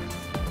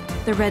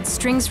 The Red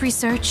Strings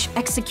research,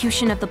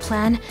 execution of the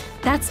plan,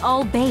 that's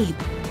all Babe.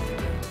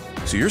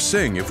 So you're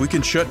saying if we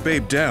can shut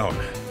Babe down,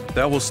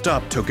 that will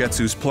stop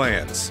Togetsu's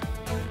plans?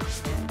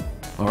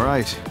 All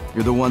right.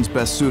 You're the ones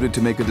best suited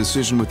to make a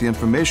decision with the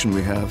information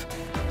we have,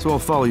 so I'll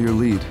follow your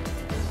lead.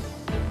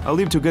 I'll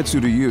leave Togetsu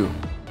to you,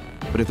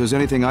 but if there's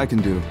anything I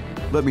can do,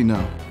 let me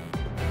know.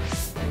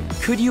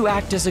 Could you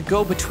act as a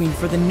go-between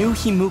for the new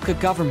Himuka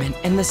government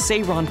and the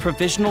Seiran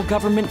provisional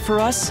government for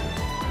us?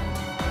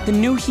 The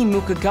new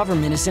Himuka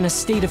government is in a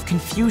state of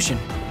confusion.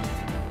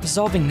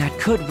 Resolving that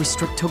could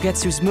restrict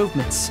Togetsu's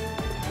movements.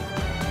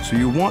 So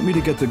you want me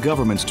to get the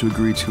governments to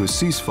agree to a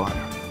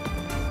ceasefire?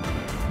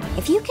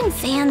 If you can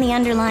fan the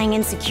underlying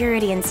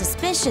insecurity and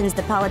suspicions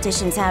the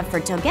politicians have for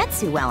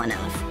Togetsu well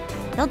enough,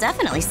 they'll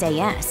definitely say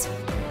yes.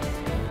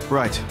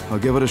 Right, I'll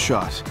give it a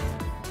shot.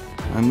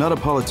 I'm not a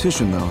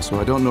politician though, so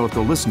I don't know if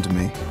they'll listen to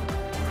me.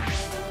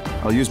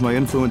 I'll use my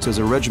influence as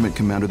a regiment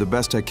commander the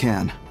best I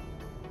can.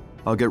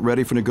 I'll get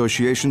ready for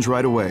negotiations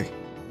right away.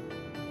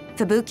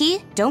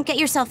 Fubuki, don't get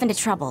yourself into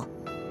trouble.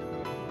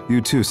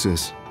 You too,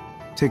 sis.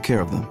 Take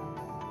care of them.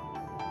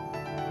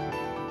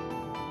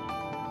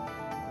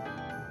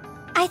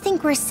 I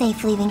think we're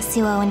safe leaving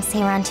Suo and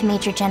Seiran to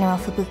Major General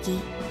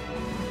Fubuki.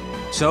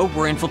 So,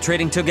 we're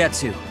infiltrating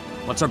Togetsu.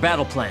 What's our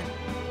battle plan?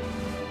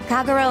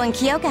 Kagero and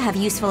Kyoka have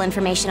useful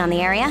information on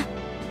the area.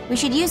 We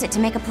should use it to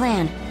make a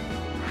plan.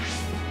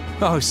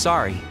 Oh,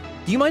 sorry.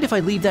 Do you mind if I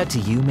leave that to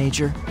you,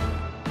 Major?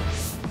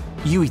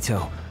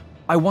 Yuito,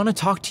 I want to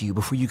talk to you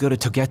before you go to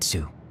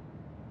Togetsu.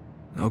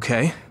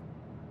 Okay.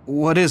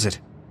 What is it?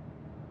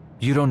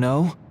 You don't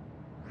know?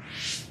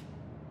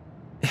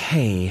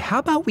 Hey, how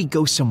about we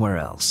go somewhere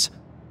else?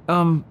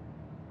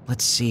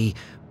 Let's see.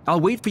 I'll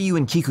wait for you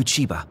in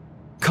Kikuchiba.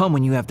 Come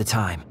when you have the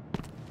time.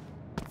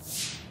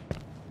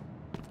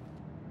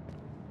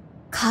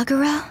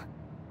 Kagero?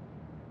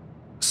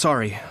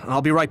 Sorry,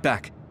 I'll be right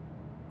back.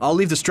 I'll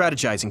leave the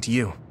strategizing to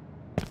you.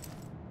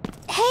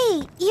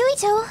 Hey,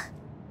 Yuito!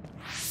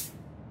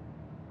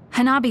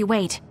 Hanabi,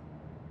 wait.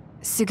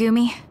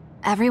 Tsugumi,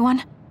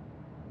 everyone,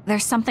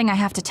 there's something I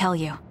have to tell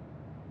you.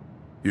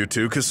 You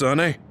too,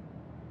 Kasane?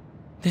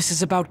 This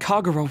is about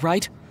Kagero,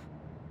 right?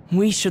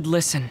 We should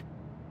listen.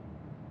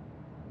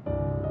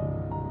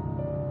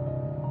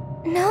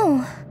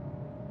 No.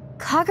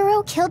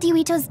 Kagero killed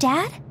Yuito's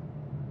dad?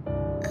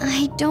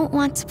 I don't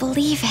want to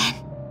believe it.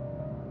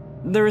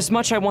 There is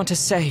much I want to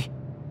say,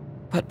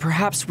 but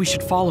perhaps we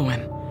should follow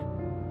him.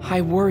 I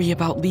worry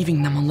about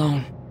leaving them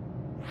alone.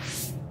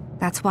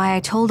 That's why I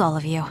told all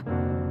of you.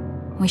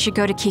 We should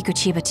go to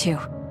Kikuchiba too.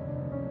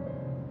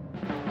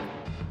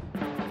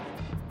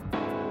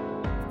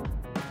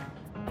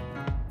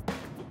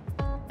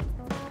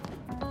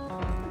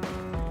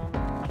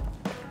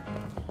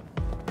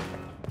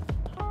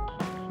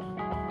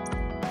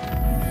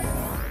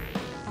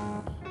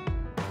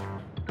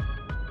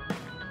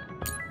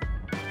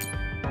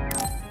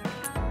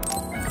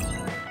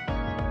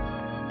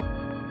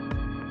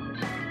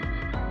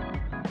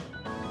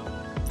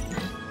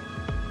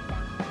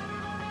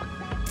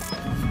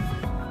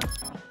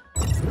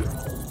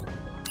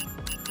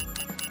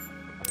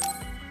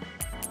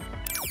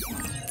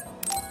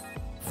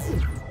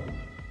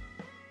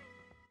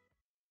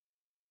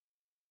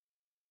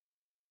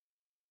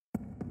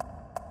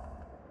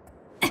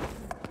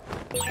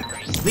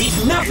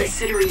 Leave nothing!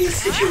 Considering the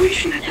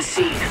situation at the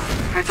scene,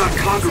 I thought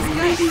Kagero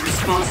may be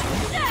responsible.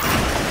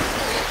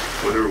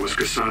 Whether it was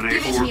Kasane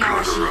or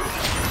Kagero,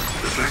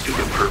 the fact that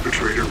the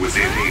perpetrator was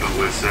in the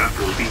OSF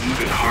will be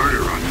even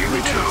harder on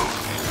Yuito.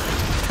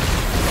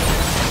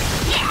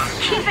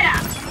 Keep it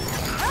up!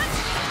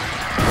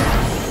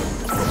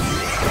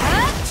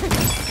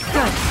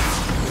 Good.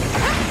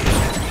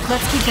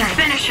 Let's keep going. Your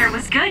finisher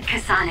was good,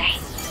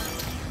 Kasane.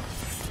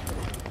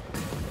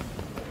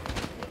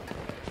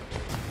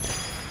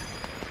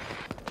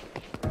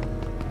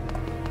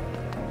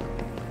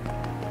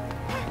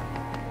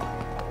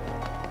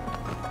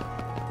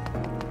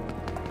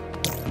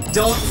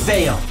 Don't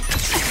fail!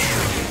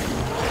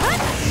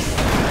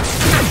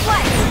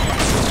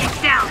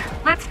 It's down.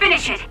 Let's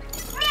finish it.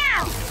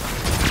 Now!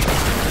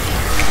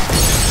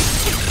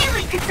 Do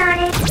it,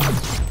 Kasane!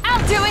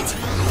 I'll do it!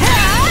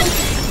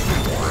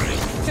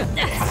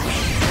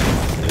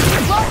 You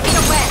won't get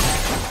away!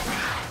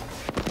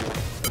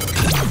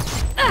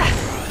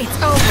 It's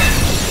over.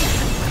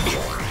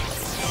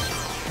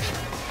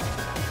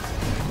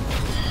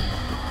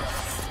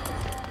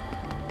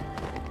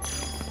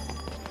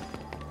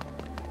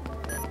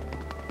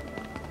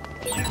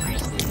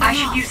 I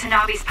should use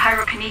Hanabi's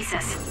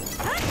pyrokinesis.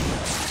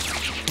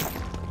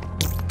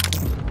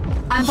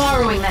 I'm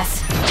borrowing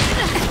this.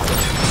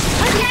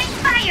 Ignite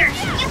fire!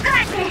 You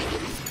got this!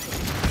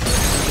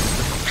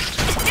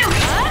 Do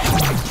it!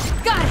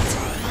 Got it!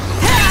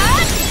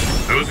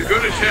 That was a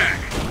good attack.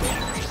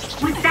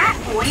 With that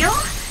oil,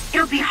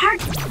 it'll be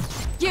hard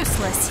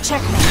Useless.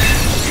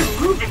 Checkmate.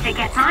 to move if it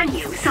gets on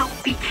you, so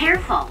be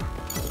careful.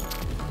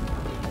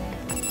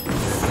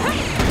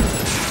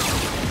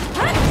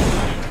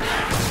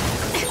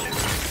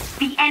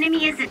 The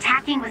enemy is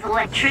attacking with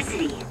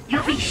electricity.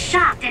 You'll be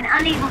shocked and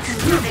unable to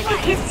move if it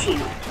hits you.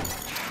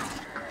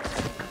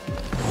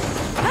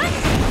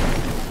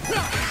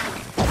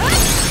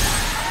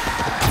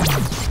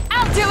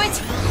 I'll do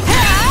it!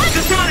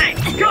 Kasane,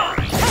 go!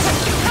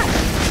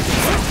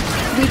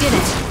 We did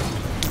it.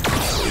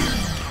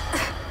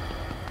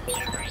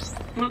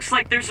 Looks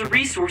like there's a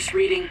resource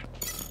reading.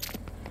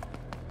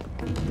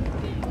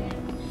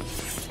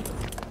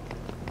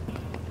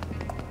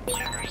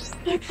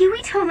 If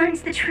Yuito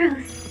learns the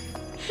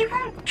truth, he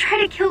won't try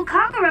to kill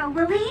Kagero,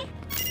 will he?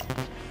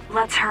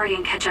 Let's hurry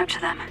and catch up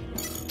to them.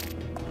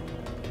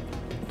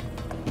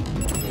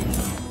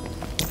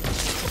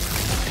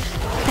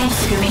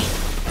 Thanks, Gumi.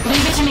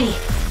 Leave it to me.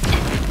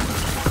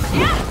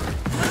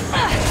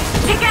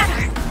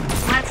 Together!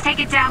 Let's take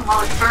it down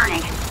while it's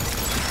burning.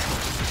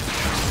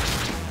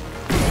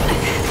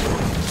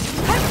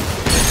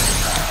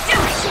 Do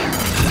it!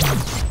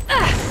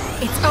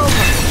 It's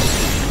over.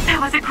 That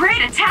was a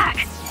great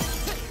attack!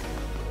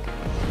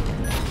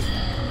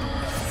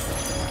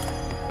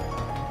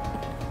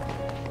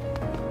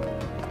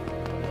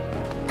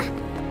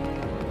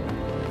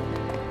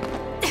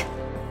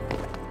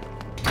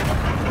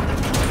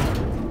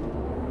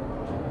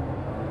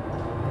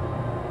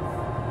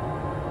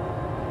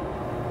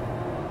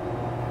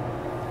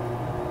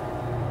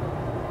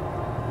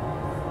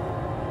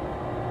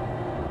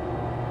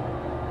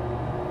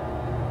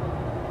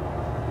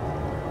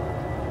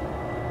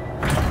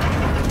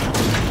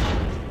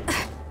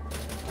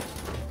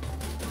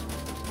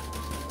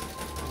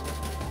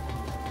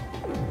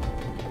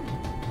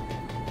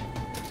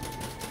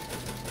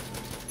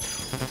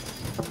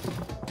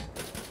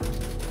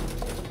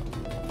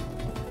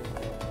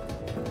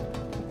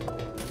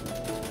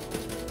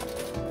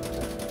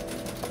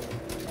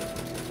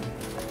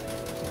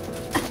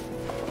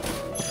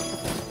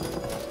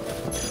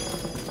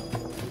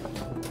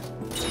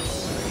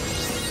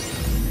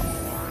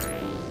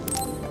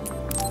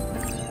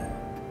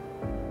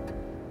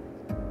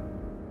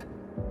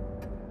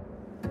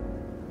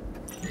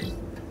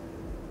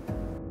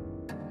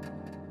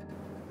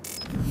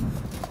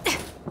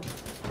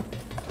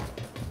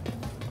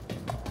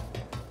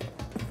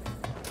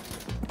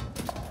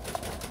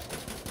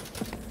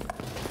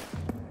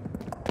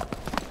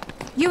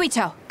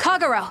 Yuito,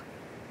 Kagero!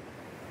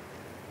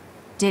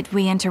 Did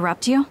we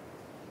interrupt you?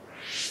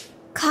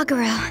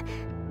 Kagero,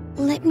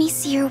 let me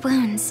see your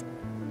wounds.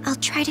 I'll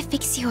try to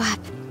fix you up.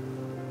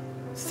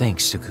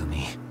 Thanks,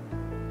 Tsugumi.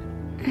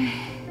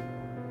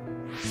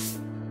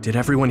 Did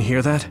everyone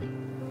hear that?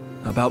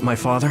 About my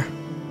father?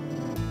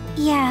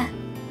 Yeah,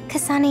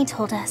 Kasane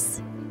told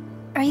us.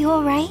 Are you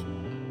alright?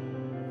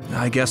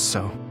 I guess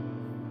so.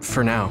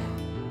 For now.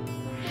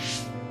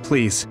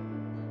 Please,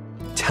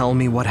 tell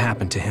me what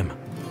happened to him.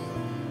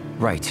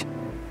 Right.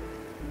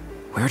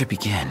 Where to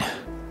begin?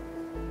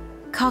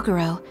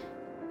 Kagero,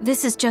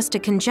 this is just a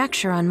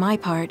conjecture on my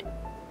part.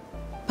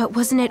 But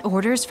wasn't it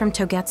orders from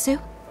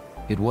Togetsu?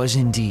 It was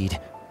indeed.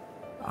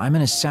 I'm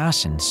an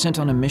assassin sent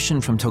on a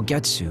mission from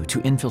Togetsu to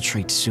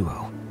infiltrate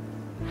Suo.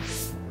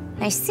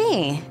 I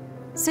see.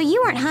 So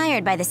you weren't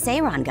hired by the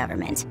Seiran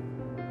government.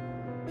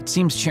 It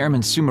seems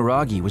Chairman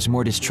Sumeragi was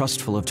more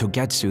distrustful of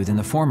Togetsu than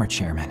the former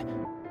chairman.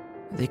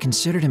 They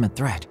considered him a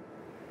threat.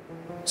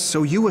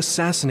 So you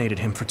assassinated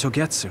him for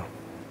Togetsu?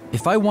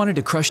 If I wanted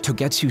to crush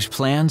Togetsu's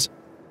plans,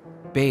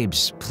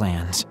 Babe's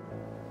plans,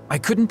 I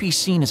couldn't be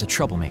seen as a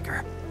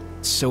troublemaker,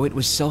 so it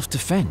was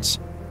self-defense.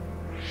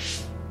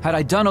 Had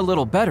I done a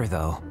little better,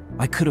 though,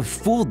 I could have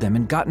fooled them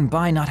and gotten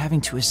by not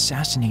having to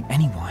assassinate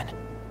anyone.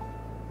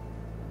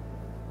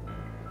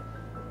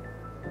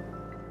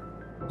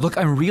 Look,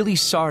 I'm really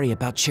sorry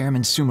about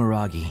Chairman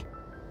Sumeragi.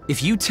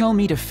 If you tell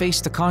me to face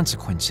the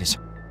consequences,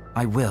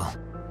 I will.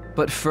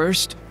 But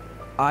first,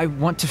 I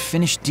want to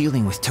finish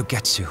dealing with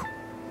Togetsu.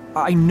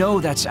 I know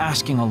that's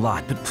asking a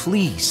lot, but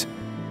please.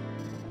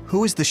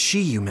 Who is the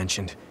she you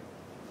mentioned?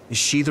 Is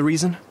she the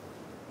reason?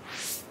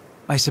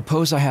 I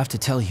suppose I have to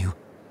tell you.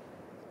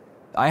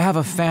 I have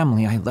a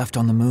family I left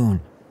on the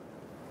moon.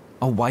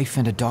 A wife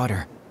and a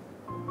daughter.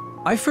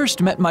 I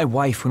first met my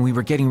wife when we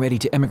were getting ready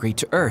to emigrate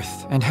to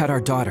Earth and had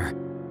our daughter.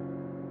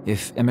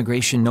 If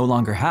immigration no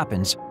longer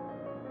happens,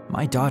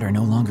 my daughter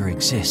no longer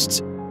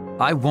exists.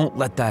 I won't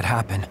let that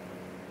happen.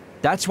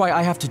 That's why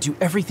I have to do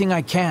everything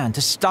I can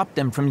to stop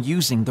them from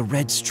using the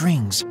red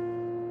strings.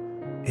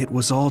 It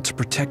was all to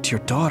protect your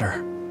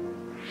daughter.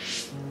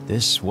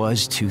 This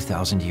was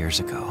 2,000 years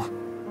ago.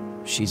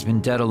 She's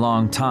been dead a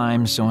long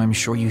time, so I'm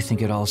sure you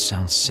think it all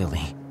sounds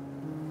silly.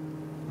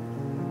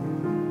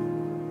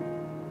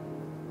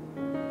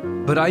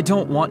 But I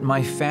don't want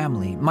my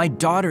family, my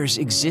daughter's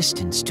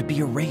existence, to be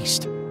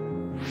erased.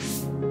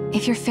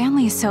 If your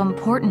family is so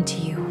important to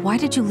you, why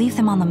did you leave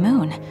them on the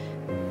moon?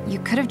 You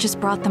could have just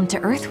brought them to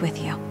Earth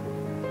with you.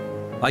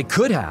 I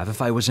could have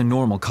if I was a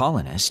normal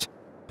colonist,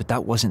 but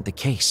that wasn't the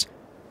case.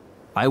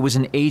 I was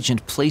an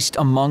agent placed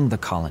among the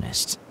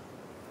colonists.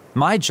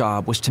 My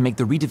job was to make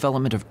the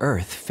redevelopment of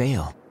Earth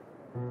fail.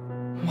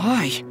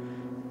 Why?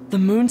 The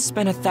moon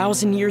spent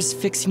 1,000 years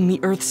fixing the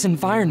Earth's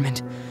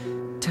environment.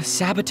 To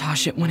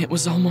sabotage it when it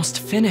was almost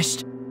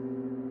finished.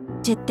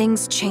 Did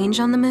things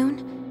change on the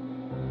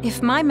moon?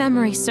 If my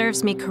memory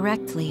serves me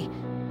correctly,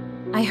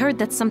 I heard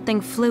that something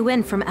flew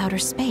in from outer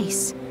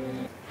space.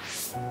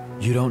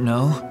 You don't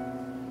know?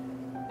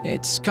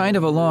 It's kind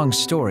of a long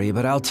story,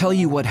 but I'll tell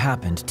you what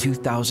happened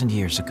 2,000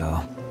 years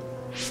ago.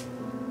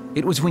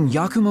 It was when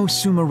Yakumo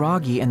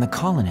Sumeragi and the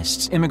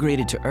colonists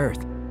immigrated to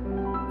Earth.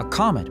 A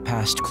comet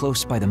passed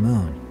close by the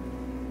moon.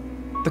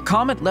 The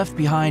comet left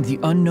behind the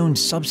unknown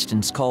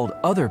substance called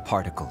other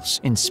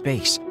particles in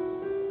space.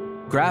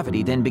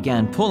 Gravity then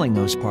began pulling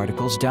those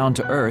particles down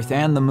to Earth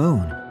and the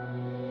moon.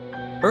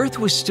 Earth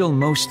was still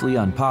mostly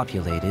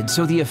unpopulated,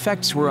 so the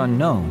effects were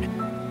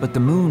unknown, but the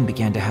moon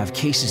began to have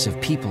cases of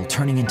people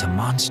turning into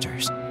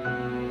monsters.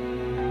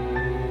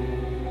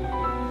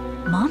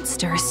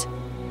 Monsters?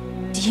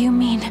 Do you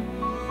mean...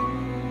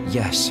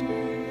 Yes.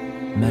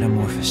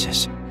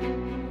 Metamorphosis.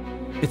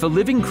 If a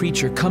living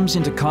creature comes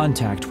into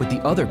contact with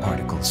the other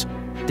particles,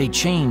 they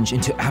change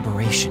into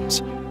aberrations.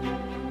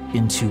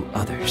 Into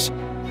others.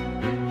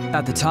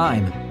 At the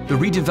time, the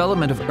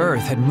redevelopment of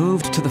Earth had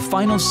moved to the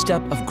final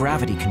step of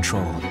gravity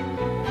control.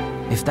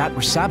 If that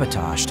were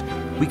sabotaged,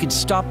 we could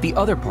stop the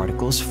other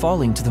particles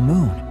falling to the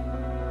moon.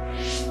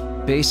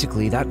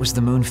 Basically, that was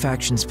the Moon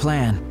Faction's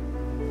plan,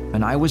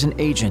 and I was an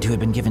agent who had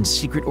been given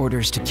secret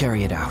orders to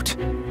carry it out.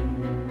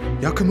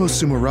 Yakumo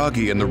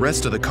Sumeragi and the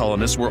rest of the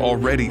colonists were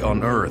already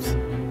on Earth.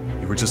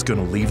 You were just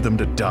gonna leave them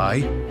to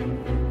die?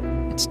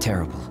 It's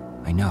terrible,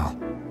 I know.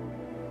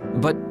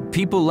 But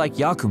people like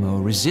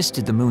Yakumo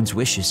resisted the moon's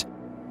wishes,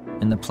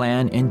 and the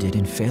plan ended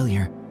in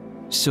failure.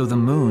 So the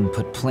moon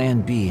put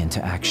Plan B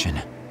into action.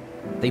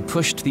 They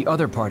pushed the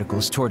other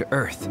particles toward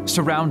Earth,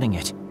 surrounding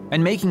it,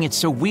 and making it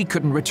so we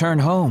couldn't return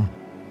home.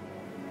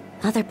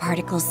 Other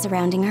particles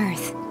surrounding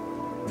Earth.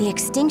 The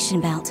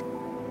extinction belt.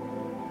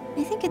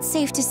 I think it's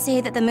safe to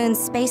say that the moon's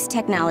space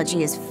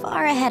technology is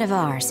far ahead of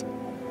ours.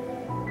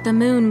 The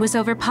moon was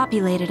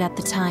overpopulated at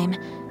the time,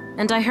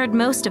 and I heard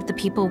most of the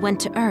people went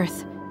to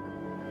Earth.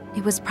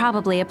 It was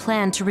probably a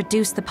plan to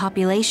reduce the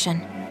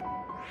population.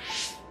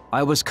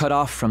 I was cut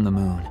off from the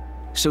moon,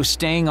 so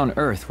staying on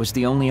Earth was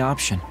the only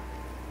option.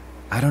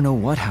 I don't know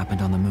what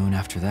happened on the moon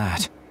after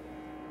that.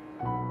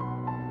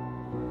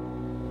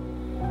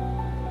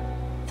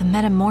 The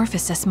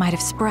metamorphosis might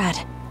have spread.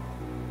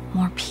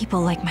 More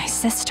people like my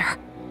sister.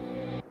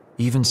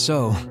 Even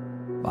so,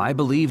 I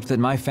believed that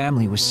my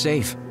family was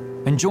safe,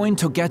 and joined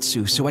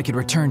Togetsu so I could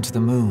return to the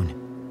moon.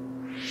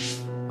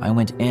 I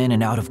went in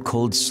and out of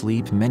cold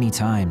sleep many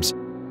times,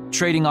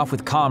 trading off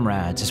with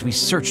comrades as we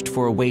searched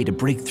for a way to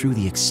break through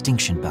the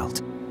extinction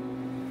belt.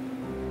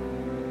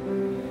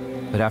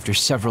 But after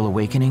several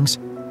awakenings,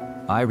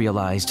 I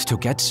realized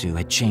Togetsu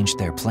had changed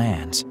their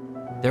plans.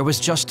 There was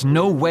just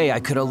no way I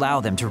could allow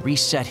them to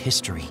reset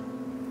history.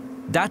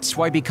 That's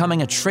why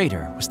becoming a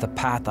traitor was the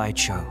path I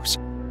chose.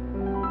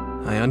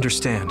 I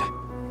understand.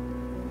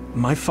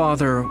 My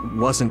father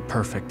wasn't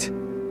perfect.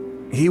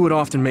 He would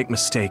often make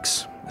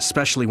mistakes,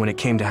 especially when it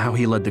came to how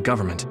he led the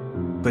government.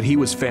 But he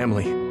was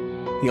family,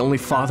 the only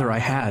father I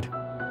had.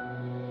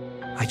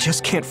 I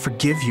just can't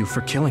forgive you for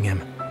killing him.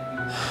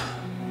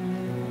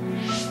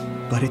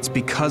 But it's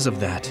because of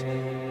that.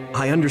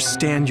 I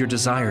understand your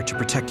desire to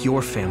protect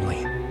your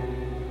family.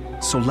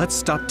 So let's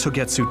stop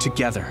Togetsu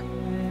together.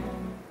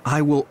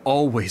 I will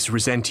always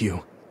resent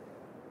you.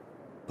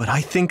 But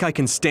I think I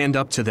can stand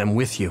up to them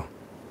with you.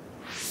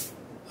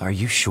 Are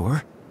you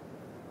sure?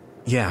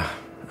 Yeah,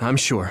 I'm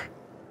sure.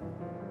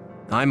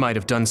 I might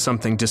have done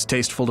something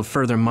distasteful to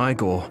further my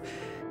goal,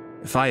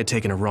 if I had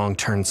taken a wrong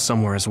turn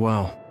somewhere as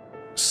well.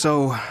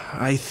 So,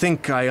 I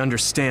think I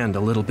understand a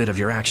little bit of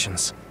your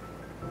actions.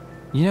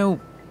 You know,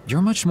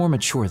 you're much more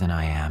mature than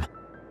I am.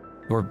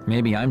 Or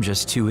maybe I'm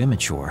just too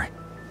immature.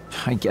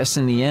 I guess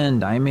in the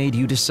end, I made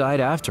you decide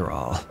after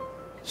all.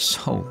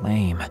 So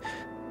lame.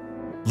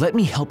 Let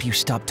me help you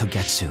stop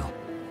Togetsu.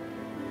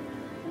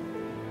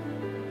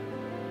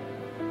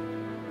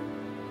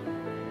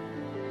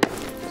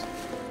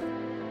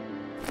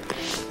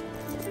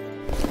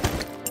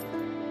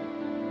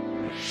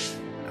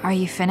 Are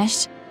you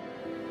finished?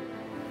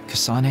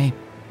 Kasane,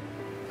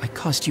 I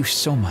caused you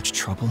so much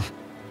trouble.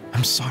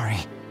 I'm sorry.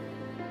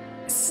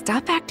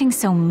 Stop acting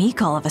so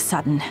meek all of a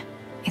sudden.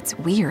 It's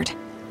weird.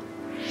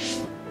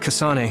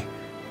 Kasane,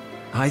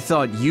 I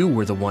thought you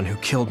were the one who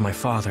killed my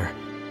father.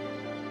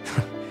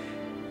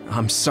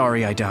 I'm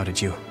sorry I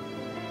doubted you.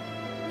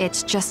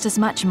 It's just as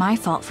much my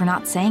fault for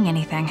not saying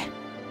anything.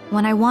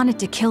 When I wanted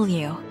to kill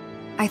you,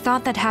 I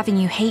thought that having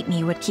you hate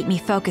me would keep me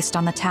focused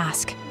on the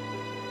task.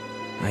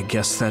 I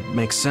guess that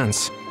makes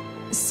sense.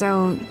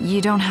 So,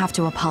 you don't have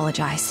to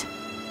apologize.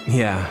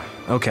 Yeah,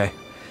 okay.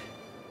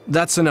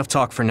 That's enough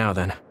talk for now,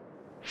 then.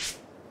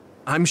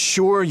 I'm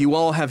sure you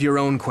all have your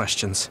own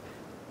questions.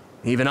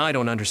 Even I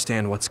don't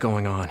understand what's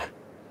going on.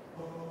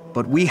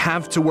 But we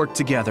have to work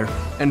together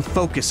and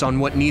focus on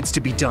what needs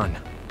to be done.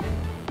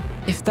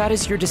 If that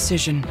is your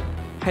decision,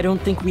 I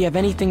don't think we have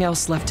anything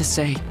else left to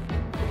say.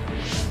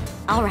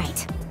 All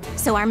right.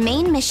 So our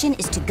main mission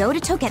is to go to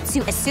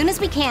Togetsu as soon as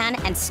we can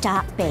and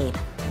stop Babe.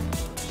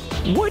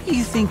 What do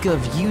you think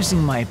of using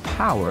my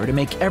power to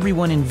make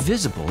everyone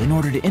invisible in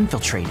order to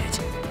infiltrate it?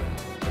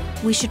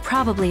 We should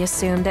probably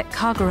assume that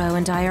Kagero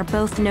and I are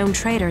both known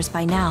traitors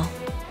by now.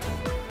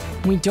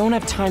 We don't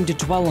have time to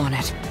dwell on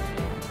it.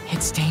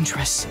 It's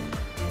dangerous.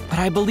 But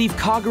I believe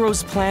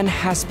Kagero's plan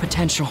has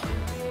potential.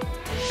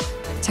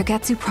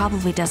 Togetsu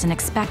probably doesn't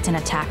expect an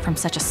attack from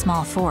such a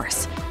small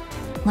force.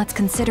 Let's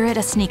consider it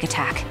a sneak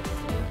attack.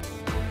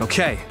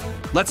 Okay,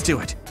 let's do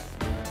it.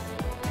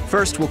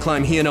 First, we'll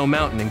climb Hiyano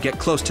Mountain and get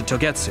close to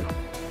Togetsu.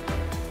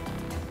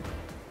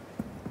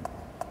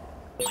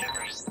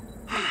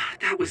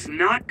 That was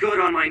not good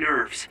on my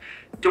nerves.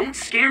 Don't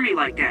scare me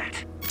like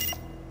that.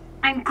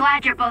 I'm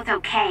glad you're both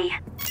okay.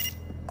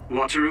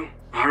 Wataru,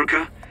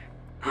 Haruka,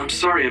 I'm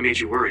sorry I made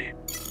you worry.